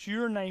today that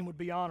your name would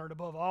be honored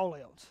above all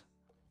else.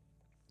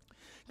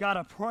 God,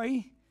 I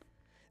pray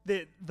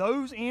that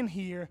those in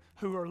here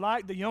who are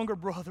like the younger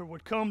brother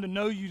would come to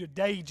know you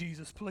today,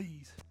 Jesus,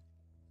 please.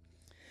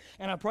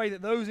 And I pray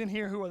that those in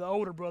here who are the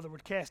older brother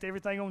would cast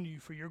everything on you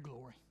for your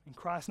glory. In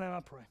Christ's name I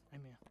pray.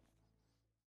 Amen.